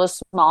Montreal is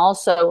small.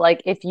 So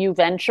like if you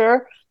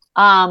venture,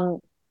 but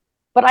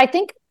I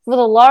think for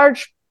the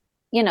large,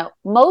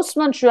 most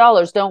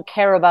Montrealers don't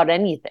care about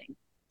anything.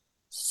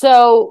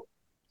 So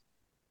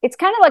it's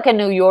kind of like a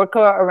New Yorker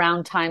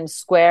around Times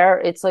Square.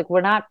 It's like,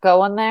 we're not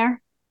going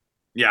there.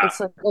 Yeah. It's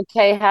like,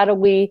 okay, how do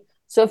we?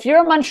 So if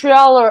you're a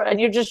Montrealer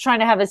and you're just trying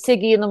to have a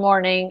ciggy in the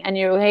morning and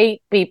you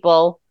hate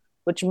people,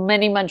 which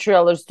many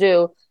Montrealers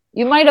do,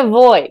 you might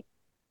avoid.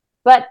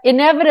 But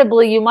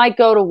inevitably, you might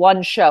go to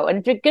one show. And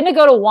if you're going to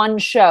go to one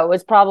show,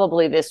 it's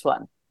probably this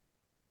one.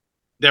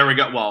 There we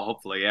go. Well,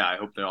 hopefully, yeah. I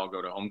hope they all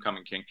go to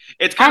Homecoming King.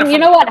 It's kind of you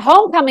know what?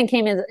 Homecoming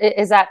King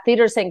is at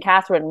Theatre St.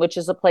 Catherine, which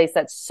is a place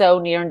that's so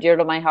near and dear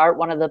to my heart.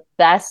 One of the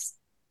best,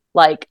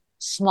 like,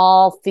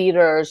 small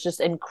theaters, just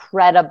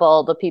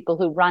incredible. The people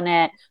who run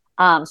it.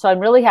 So I'm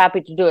really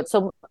happy to do it.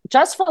 So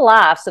Just for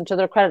Laughs, and to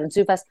their credit, and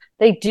ZooFest,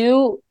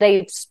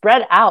 they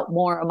spread out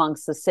more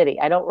amongst the city.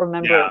 I don't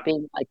remember it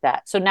being like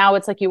that. So now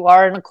it's like you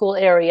are in a cool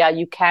area.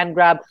 You can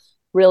grab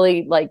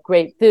really like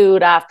great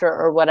food after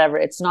or whatever.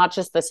 It's not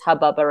just this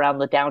hubbub around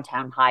the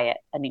downtown Hyatt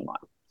anymore.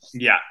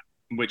 Yeah,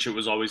 which it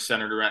was always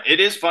centered around. It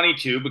is funny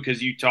too,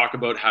 because you talk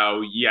about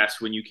how, yes,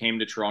 when you came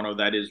to Toronto,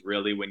 that is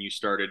really when you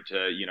started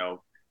to,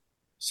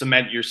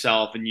 cement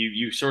yourself, and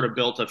you sort of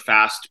built a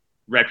fast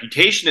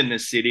reputation in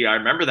this city. I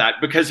remember that,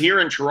 because here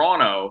in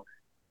Toronto,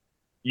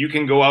 you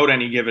can go out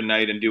any given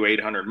night and do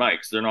 800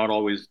 mics. They're not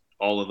always,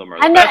 all of them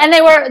are. And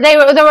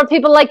there were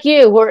people like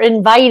you who were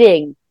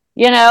inviting,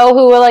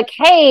 who were like,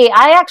 hey,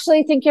 I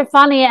actually think you're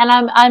funny, and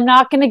I'm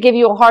not going to give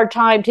you a hard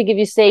time to give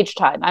you stage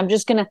time. I'm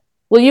just going to,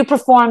 will you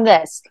perform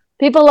this?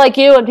 People like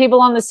you and people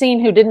on the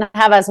scene who didn't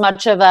have as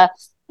much of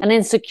an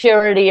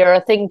insecurity or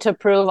a thing to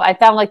prove. I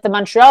found like the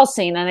Montreal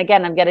scene, and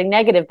again, I'm getting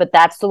negative, but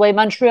that's the way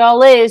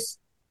Montreal is.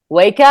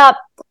 Wake up.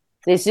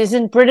 This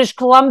isn't British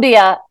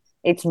Columbia.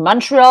 It's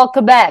Montreal,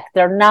 Quebec.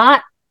 They're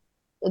not,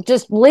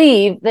 just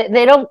leave.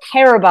 They don't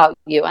care about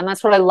you. And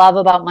that's what I love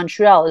about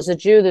Montreal. As a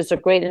Jew, there's a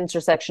great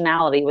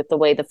intersectionality with the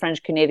way the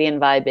French Canadian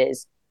vibe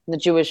is, the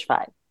Jewish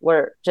vibe,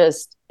 where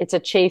just, it's a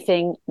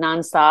chafing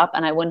nonstop,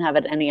 and I wouldn't have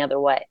it any other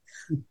way.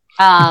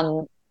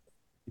 And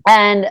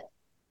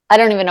I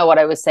don't even know what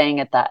I was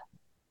saying at that.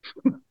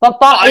 But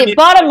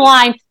bottom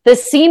line, the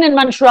scene in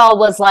Montreal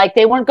was like,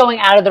 they weren't going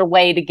out of their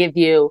way to give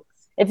you,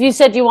 if you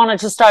said you wanted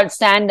to start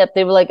stand-up,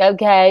 they were like,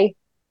 okay,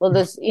 well,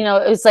 this, it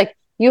was like,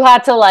 you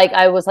had to like,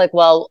 I was like,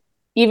 well,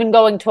 even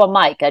going to a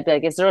mic, I'd be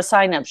like, is there a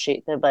sign-up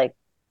sheet? They're like,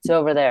 it's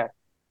over there.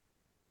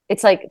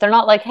 It's like, they're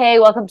not like, hey,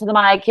 welcome to the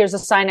mic, here's a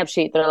sign-up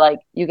sheet. They're like,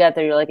 you get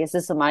there, you're like, is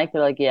this a mic?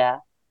 They're like, yeah.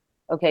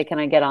 Okay, can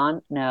I get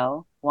on?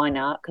 No. Why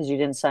not? Because you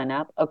didn't sign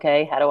up.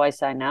 Okay, how do I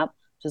sign up?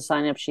 Just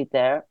sign-up sheet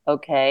there.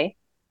 Okay.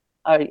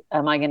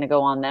 Am I going to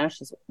go on there?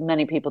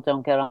 Many people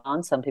don't get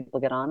on. Some people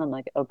get on. I'm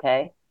like,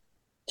 okay.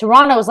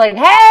 Toronto was like,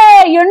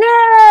 hey, you're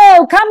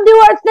new, come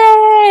do our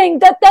thing,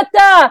 da da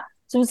da.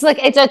 So it's like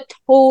it's a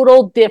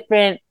total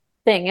different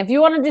thing. If you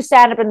want to do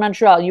stand up in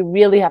Montreal, you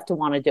really have to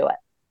want to do it.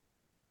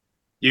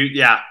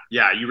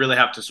 You really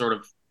have to sort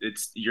of,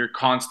 you're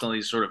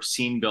constantly sort of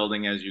scene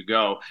building as you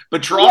go.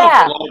 But Toronto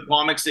for a lot of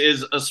comics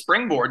is a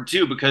springboard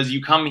too, because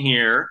you come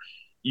here,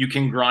 you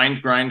can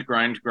grind.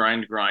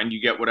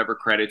 You get whatever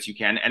credits you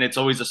can, and it's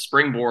always a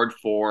springboard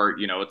for,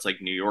 it's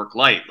like New York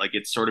Light. Like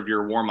it's sort of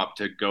your warm up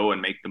to go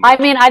and make the move. I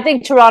mean, I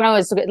think Toronto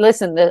is.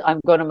 Listen,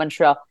 I'm going to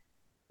Montreal.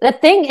 The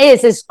thing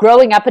is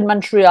growing up in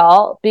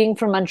Montreal, being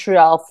from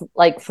Montreal,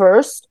 like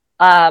first.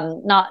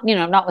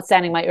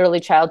 Notwithstanding my early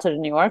childhood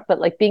in New York, but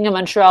like being a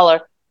Montrealer,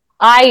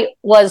 I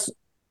was,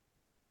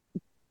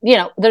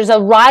 there's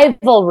a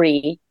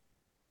rivalry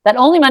that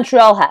only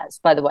Montreal has,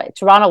 by the way.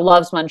 Toronto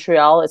loves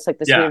Montreal. It's like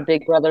this weird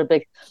big brother,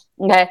 okay.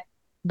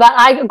 But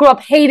I grew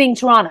up hating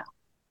Toronto.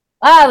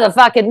 The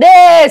fucking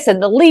this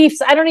and the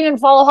Leafs. I don't even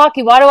follow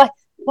hockey. Why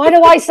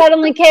do I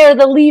suddenly care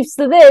the Leafs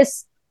to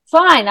this?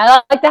 Fine.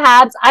 I like the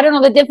Habs. I don't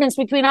know the difference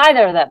between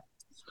either of them,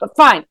 but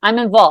fine. I'm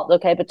involved.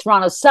 Okay. But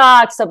Toronto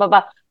sucks. Blah, blah,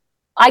 blah.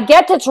 I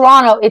get to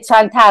Toronto, it's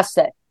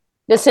fantastic.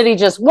 The city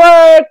just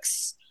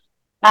works.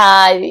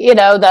 I'm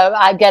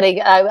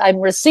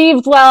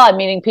received well. I'm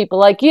meeting people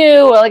like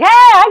you. We're like, hey,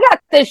 I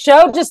got this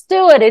show. Just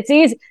do it. It's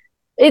easy.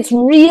 It's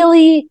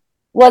really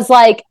was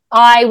like,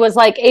 I was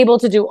like able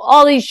to do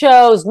all these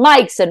shows,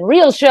 mics and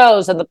real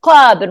shows and the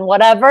club and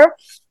whatever.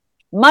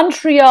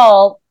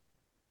 Montreal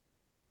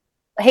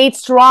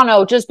hates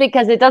Toronto just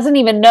because it doesn't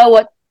even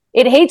know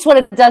it hates what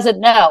it doesn't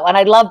know. And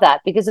I love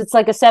that because it's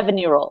like a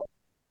 7-year-old.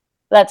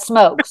 That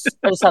smokes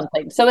or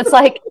something. So it's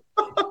like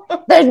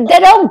they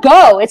don't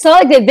go. It's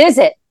not like they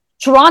visit.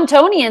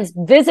 Torontonians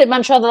visit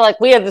Montreal. They're like,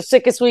 we had the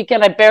sickest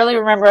weekend. I barely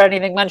remember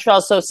anything.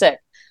 Montreal's so sick,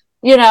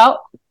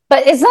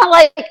 but it's not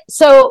like,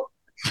 so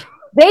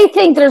they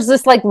think there's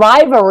this like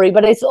rivalry,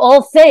 but it's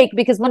all fake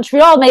because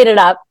Montreal made it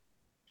up.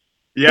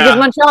 Yeah. Because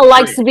Montreal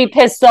likes to be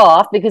pissed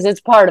off because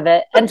it's part of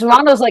it. And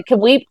Toronto's like, can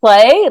we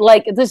play?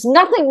 Like, there's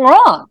nothing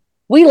wrong.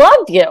 We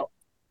loved you.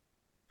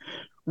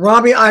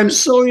 Robbie, I'm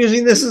so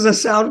using this as a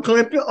sound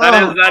clip.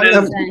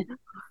 That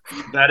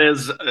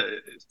is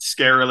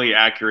scarily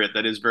accurate.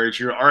 That is very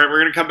true. All right, we're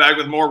going to come back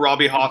with more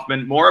Robbie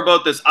Hoffman, more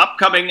about this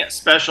upcoming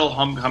special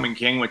Homecoming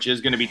King, which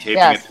is going to be taping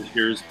at this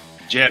year's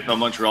JFL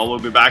Montreal. We'll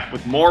be back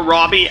with more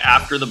Robbie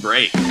after the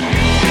break.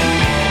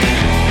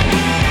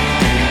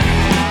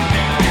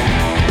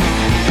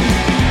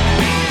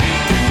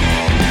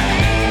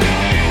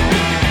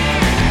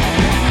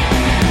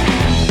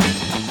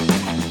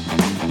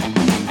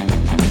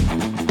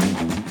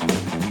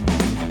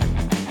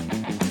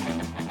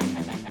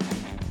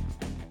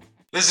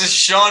 This is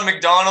Sean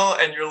McDonald,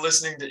 and you're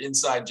listening to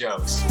Inside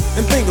Jokes.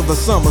 And think of the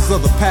summers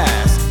of the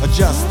past.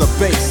 Adjust the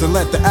bass and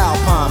let the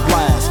Alpine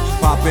blast.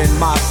 Pop in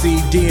my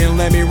CD and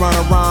let me run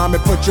a rhyme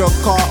and put your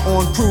car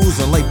on cruise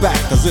and lay back,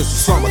 cause it's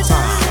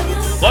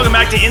summertime. Welcome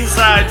back to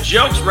Inside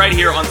Jokes right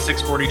here on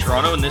 640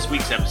 Toronto, and this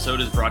week's episode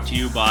is brought to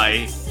you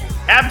by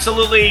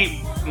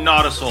absolutely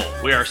not a soul.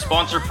 We are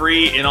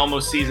sponsor-free in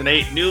almost season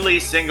 8, newly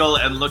single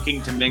and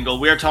looking to mingle.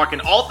 We are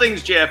talking all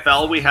things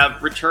JFL. We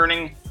have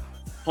returning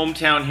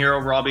hometown hero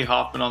Robbie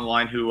Hoffman on the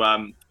line, who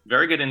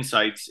very good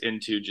insights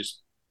into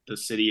just the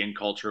city and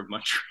culture of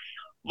Montreal,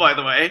 by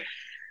the way.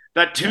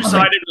 That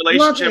two-sided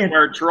relationship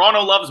where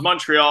Toronto loves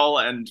Montreal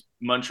and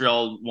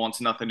Montreal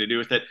wants nothing to do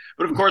with it.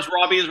 But of course,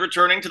 Robbie is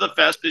returning to the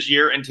fest this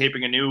year and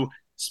taping a new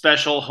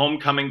special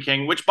Homecoming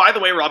King, which, by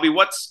the way, Robbie,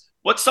 what's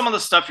some of the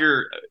stuff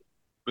you're,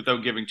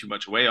 without giving too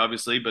much away,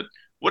 obviously, but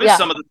what is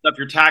some of the stuff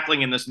you're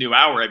tackling in this new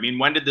hour? I mean,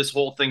 when did this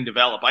whole thing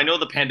develop? I know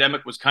the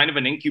pandemic was kind of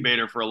an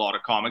incubator for a lot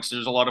of comics.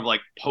 There's a lot of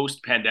like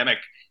post-pandemic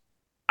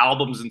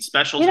albums and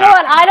specials. You know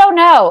what? I don't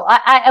know.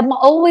 I'm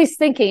always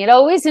thinking, it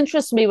always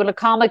interests me when a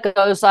comic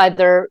goes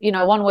either,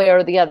 one way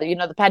or the other.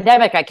 The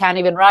pandemic, I can't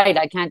even write.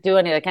 I can't do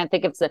anything. I can't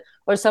think of it.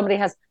 Or somebody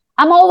has,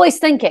 I'm always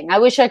thinking, I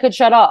wish I could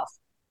shut off.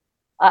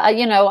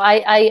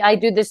 I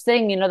do this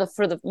thing,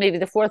 maybe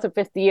the 4th or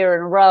 5th year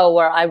in a row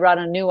where I run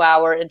a new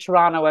hour in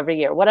Toronto every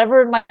year.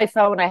 Whatever in my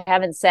phone I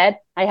haven't said,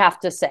 I have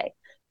to say.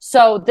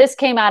 So this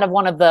came out of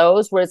one of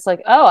those where it's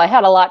like, oh, I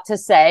had a lot to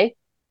say,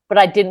 but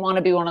I didn't want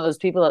to be one of those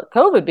people that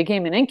COVID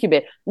became an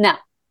incubator. Now,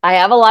 I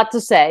have a lot to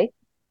say,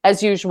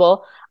 as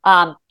usual.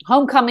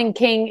 Homecoming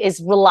King is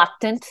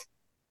reluctant.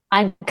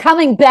 I'm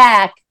coming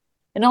back,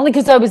 and only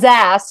because I was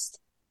asked.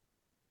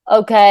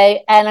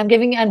 Okay, and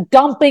I'm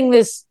dumping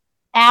this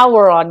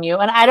hour on you,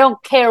 and I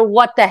don't care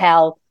what the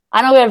hell.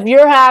 I don't care if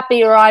you're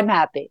happy or I'm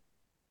happy.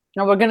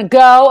 We're going to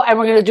go, and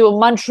we're going to do a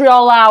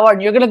Montreal hour,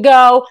 and you're going to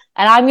go,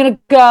 and I'm going to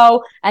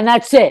go, and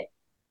that's it.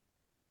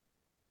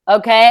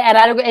 Okay? And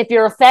I don't, if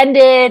you're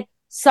offended,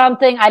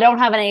 something, I don't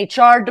have an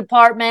HR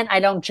department. I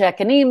don't check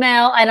an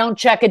email. I don't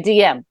check a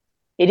DM.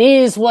 It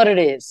is what it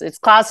is. It's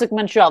classic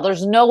Montreal.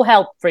 There's no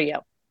help for you.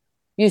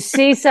 You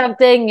see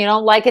something, you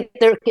don't like it,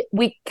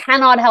 we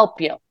cannot help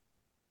you.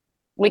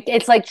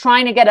 It's like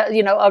trying to get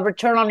a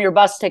return on your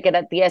bus ticket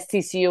at the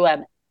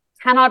STCUM.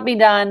 Cannot be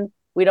done.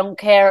 We don't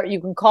care.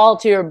 You can call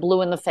till you're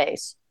blue in the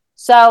face.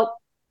 So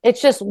it's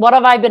just, what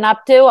have I been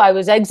up to? I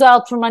was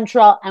exiled from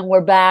Montreal and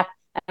we're back.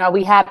 And are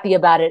we happy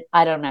about it?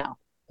 I don't know.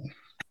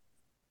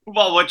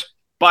 Well, which,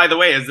 by the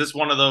way, is this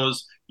one of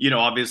those,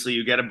 obviously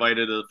you get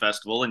invited to the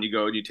festival and you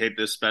go and you tape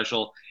this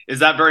special. Is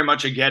that very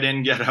much a get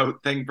in, get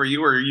out thing for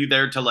you? Or are you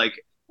there to No,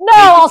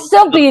 I'll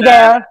still be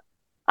there.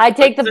 I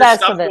take the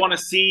best of it. Is there stuff you want to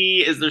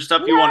see? Is there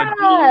stuff you want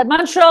to do?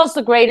 Montreal's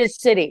the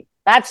greatest city.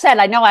 That said,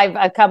 I know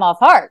I've come off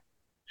hard.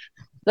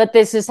 But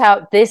this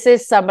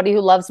is somebody who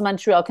loves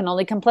Montreal can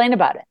only complain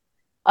about it.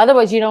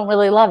 Otherwise, you don't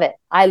really love it.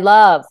 I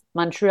love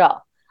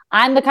Montreal.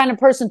 I'm the kind of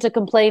person to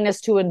complain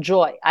is to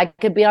enjoy. I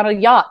could be on a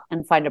yacht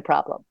and find a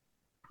problem.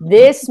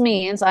 This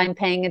means I'm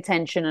paying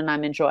attention and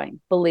I'm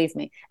enjoying. Believe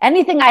me.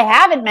 Anything I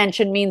haven't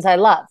mentioned means I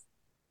love.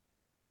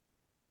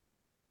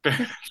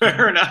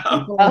 Fair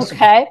enough.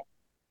 Okay.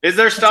 Is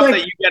there stuff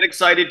that you get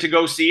excited to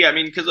go see? I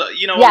mean, because, a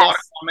lot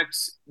of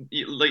comics,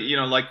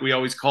 like we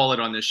always call it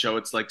on this show,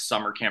 it's like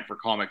summer camp for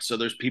comics. So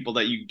there's people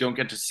that you don't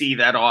get to see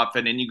that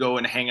often and you go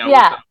and hang out with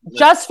them.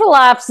 Just for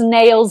Laughs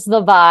nails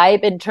the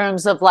vibe in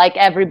terms of like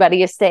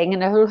everybody is staying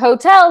in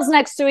hotels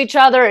next to each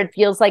other. It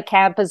feels like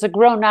camp as a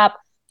grown up.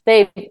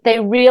 They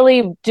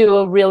really do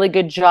a really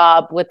good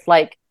job with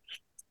like,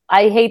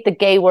 I hate the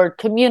gay word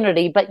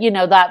community, but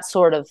that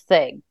sort of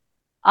thing.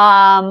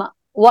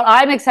 What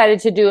I'm excited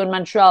to do in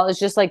Montreal is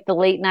just like the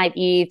late night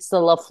eats, the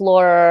La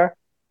Fleur,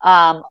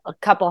 a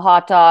couple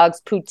hot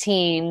dogs,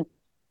 poutine.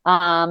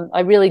 I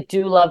really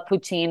do love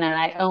poutine, and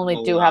I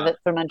only do have it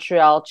for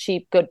Montreal.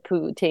 Cheap, good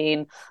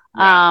poutine.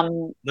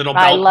 Little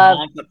Belle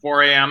Provence at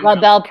 4 a.m. La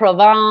Belle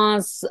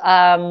Provence.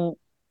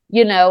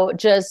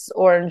 Just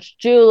orange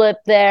julep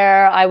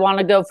there. I want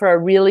to go for a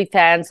really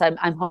fancy.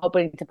 I'm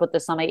hoping to put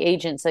this on my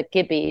agents at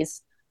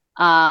Gibby's.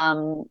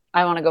 I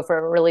want to go for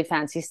a really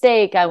fancy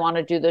steak. I want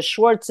to do the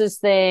Schwartz's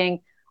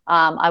thing.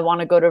 I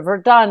want to go to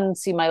Verdun,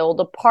 see my old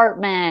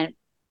apartment.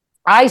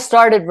 I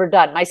started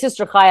Verdun. My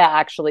sister Chaya,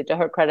 actually, to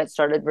her credit,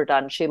 started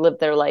Verdun. She lived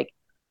there like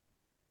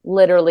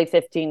literally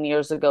 15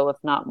 years ago, if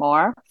not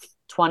more,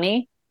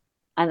 20.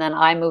 And then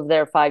I moved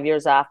there 5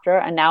 years after.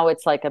 And now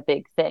it's like a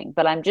big thing.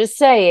 But I'm just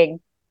saying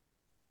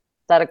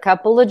that a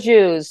couple of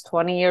Jews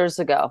 20 years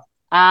ago.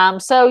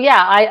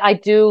 I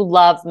do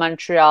love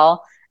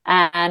Montreal.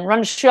 And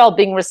Montreal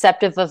being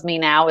receptive of me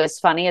now is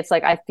funny. It's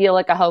like I feel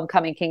like a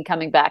homecoming king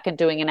coming back and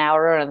doing an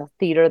hour in the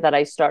theater that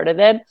I started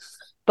in.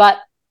 But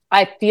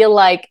I feel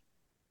like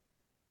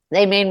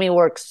they made me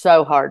work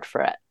so hard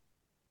for it.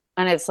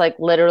 And it's like,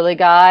 literally,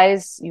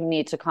 guys, you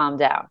need to calm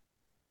down.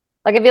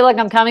 Like, I feel like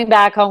I'm coming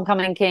back,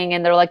 homecoming king,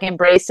 and they're like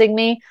embracing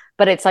me.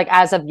 But it's like,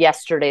 as of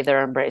yesterday,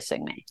 they're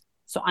embracing me.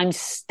 So I'm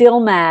still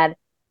mad,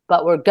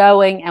 but we're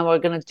going and we're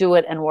going to do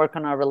it and work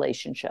on our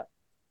relationship.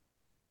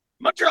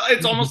 Montreal,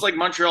 it's almost like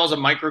Montreal is a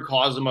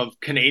microcosm of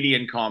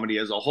Canadian comedy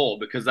as a whole,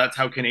 because that's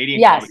how Canadian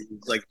comedy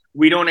is. Like,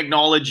 we don't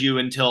acknowledge you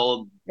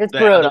until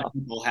other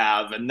people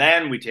have, and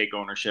then we take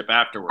ownership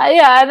afterwards.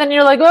 And then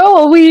you're like,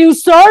 oh, well, you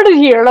started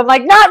here. And I'm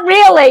like, not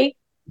really.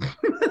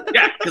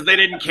 Yeah, because they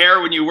didn't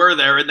care when you were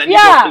there, and then you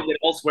go visit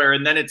elsewhere,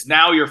 and then it's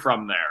now you're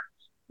from there.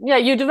 Yeah,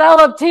 you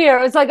developed here.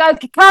 It's like,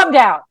 okay, calm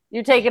down.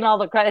 You're taking all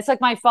the credit. It's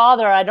like my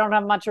father. I don't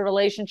have much of a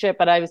relationship,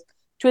 but I was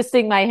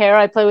twisting my hair.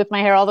 I play with my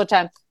hair all the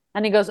time.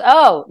 And he goes,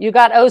 oh, you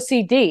got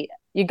OCD.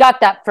 You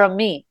got that from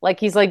me. Like,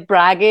 he's like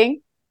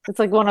bragging. It's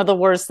like one of the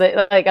worst things.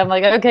 Like, I'm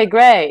like, okay,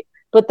 great.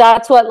 But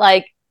that's what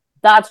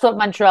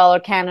Montreal or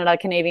Canada,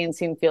 Canadian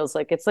scene feels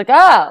like. It's like,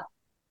 oh,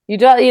 you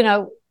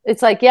do,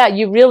 it's like, yeah,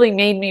 you really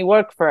made me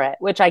work for it,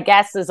 which I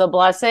guess is a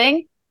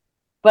blessing.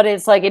 But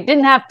it's like, it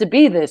didn't have to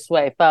be this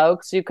way,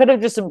 folks. You could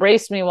have just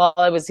embraced me while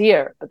I was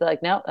here. But they're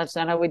like, no, that's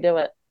not how we do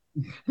it.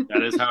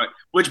 That is how it,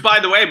 which, by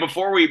the way,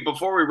 before we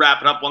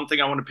wrap it up, one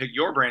thing I want to pick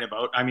your brain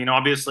about, I mean,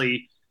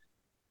 obviously,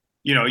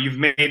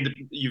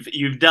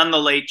 you've done the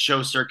late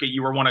show circuit.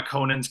 You were one of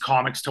Conan's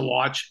comics to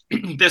watch.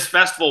 This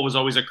festival was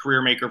always a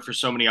career maker for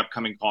so many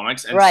upcoming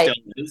comics, and still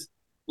is.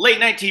 Late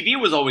night TV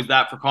was always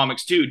that for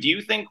comics too. Do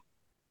you think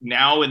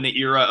now, in the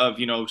era of,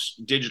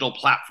 digital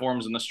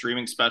platforms and the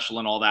streaming special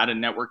and all that,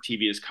 and network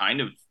TV is kind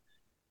of,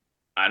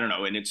 I don't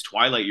know, in its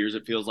twilight years,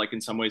 it feels like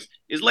in some ways,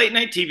 is late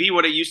night TV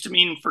what it used to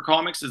mean for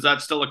comics? Is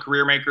that still a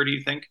career maker, do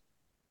you think?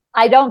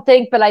 I don't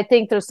think, but I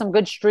think there's some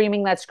good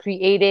streaming that's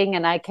creating,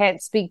 and I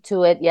can't speak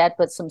to it yet,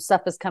 but some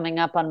stuff is coming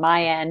up on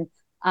my end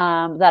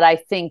that I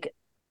think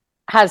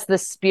has the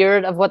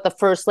spirit of what the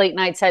first late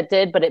night set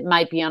did, but it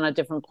might be on a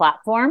different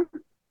platform.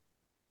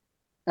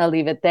 I'll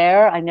leave it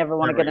there. I never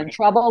want to get in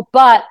trouble,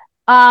 but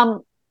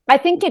I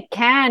think it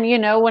can,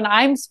 when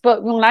I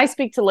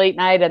speak to late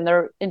night and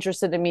they're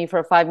interested in me for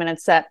a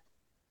 5-minute set,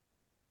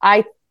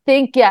 I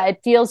think, it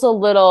feels a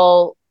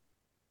little,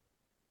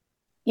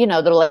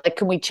 they're like,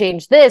 can we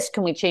change this?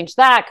 Can we change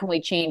that? Can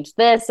we change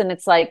this? And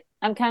it's like,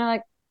 I'm kind of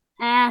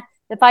like,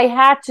 if I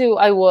had to,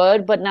 I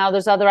would, but now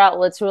there's other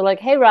outlets who are like,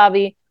 hey,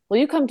 Robbie, will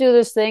you come do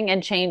this thing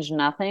and change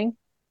nothing?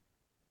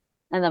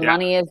 And the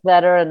money is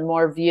better and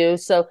more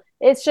views. So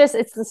it's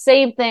the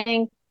same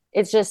thing.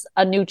 It's just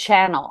a new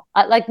channel.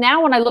 Like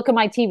now when I look at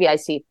my TV, I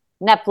see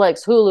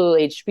Netflix, Hulu,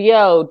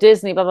 HBO,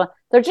 Disney, blah, blah.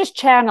 They're just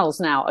channels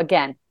now.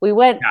 Again, we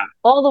went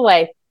all the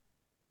way.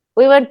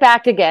 We went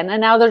back again,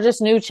 and now they're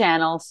just new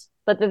channels,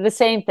 but they're the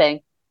same thing.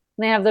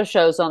 And they have their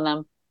shows on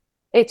them.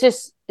 The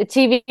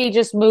TV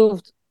just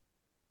moved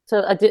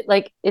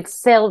to it's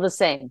still the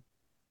same.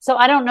 So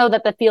I don't know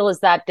that the feel is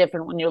that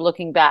different when you're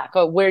looking back,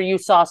 or where you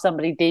saw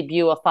somebody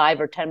debut a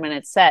 5 or 10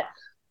 minute set.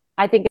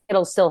 I think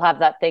it'll still have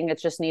that thing. It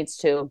just needs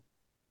to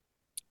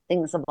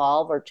things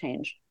evolve or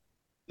change.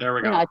 There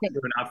we go. I think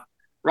True enough.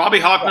 Robbie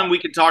Hoffman, we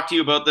could talk to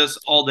you about this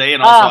all day,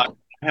 and also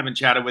I haven't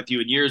chatted with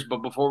you in years. But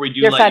before we do,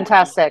 you're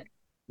fantastic.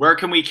 Where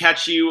can we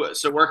catch you?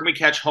 So where can we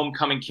catch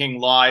Homecoming King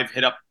live?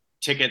 Hit up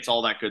tickets,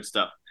 all that good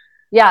stuff.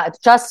 Yeah,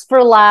 just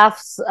for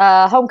laughs.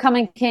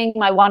 Homecoming King,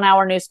 my 1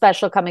 hour new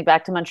special coming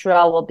back to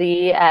Montreal, will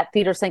be at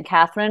Theatre St.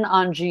 Catherine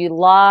on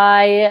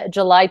July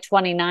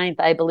 29th,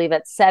 I believe,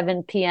 at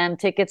 7 p.m.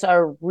 Tickets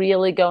are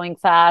really going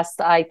fast.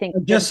 I think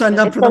just signed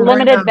up for the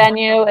limited right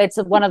venue. It's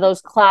one of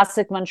those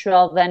classic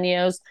Montreal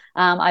venues.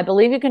 I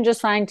believe you can just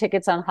find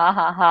tickets on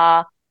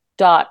hahaha.com.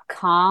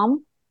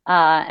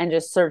 And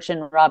just search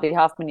in Robbie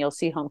Hoffman. You'll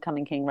see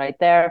Homecoming King right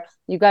there.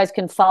 You guys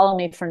can follow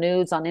me for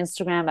nudes on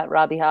Instagram at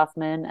Robbie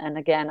Hoffman. And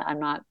again, I'm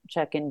not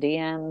checking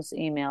DMs,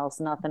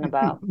 emails, nothing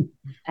about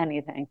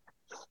anything.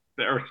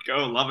 There we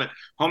go. Love it.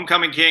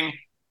 Homecoming King,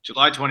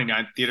 July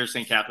 29th, Theatre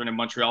St. Catherine in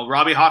Montreal.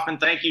 Robbie Hoffman,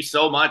 thank you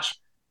so much.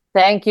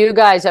 Thank you,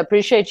 guys. I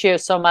appreciate you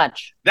so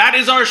much. That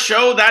is our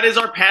show. That is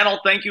our panel.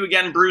 Thank you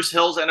again, Bruce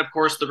Hills, and of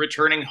course, the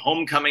returning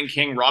Homecoming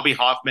King, Robbie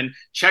Hoffman.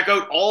 Check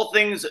out all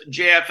things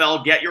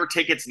JFL. Get your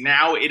tickets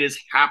now. It is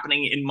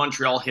happening in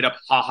Montreal. Hit up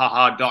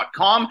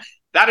hahaha.com.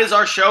 That is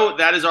our show.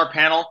 That is our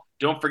panel.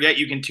 Don't forget,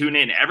 you can tune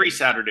in every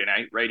Saturday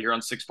night right here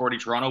on 640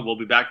 Toronto. We'll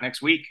be back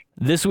next week.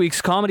 This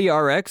week's Comedy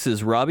RX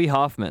is Robbie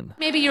Hoffman.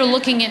 Maybe you're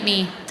looking at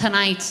me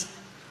tonight.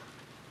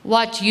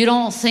 What, you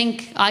don't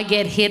think I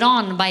get hit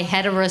on by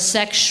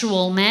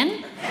heterosexual men?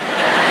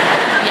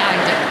 Yeah, I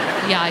do.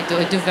 Yeah, I do.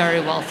 I do very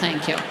well,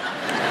 thank you.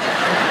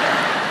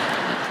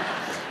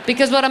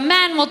 Because what a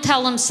man will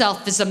tell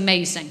himself is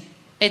amazing.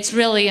 It's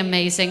really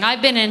amazing.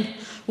 I've been in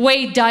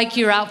way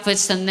dykier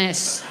outfits than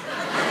this.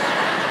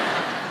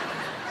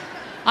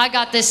 I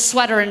got this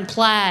sweater in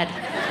plaid,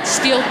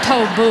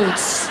 steel-toe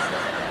boots.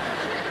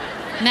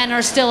 Men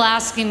are still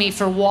asking me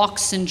for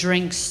walks and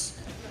drinks.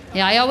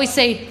 Yeah, I always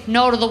say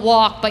no to the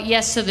walk, but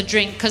yes to the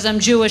drink, because I'm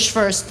Jewish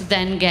first,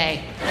 then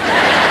gay.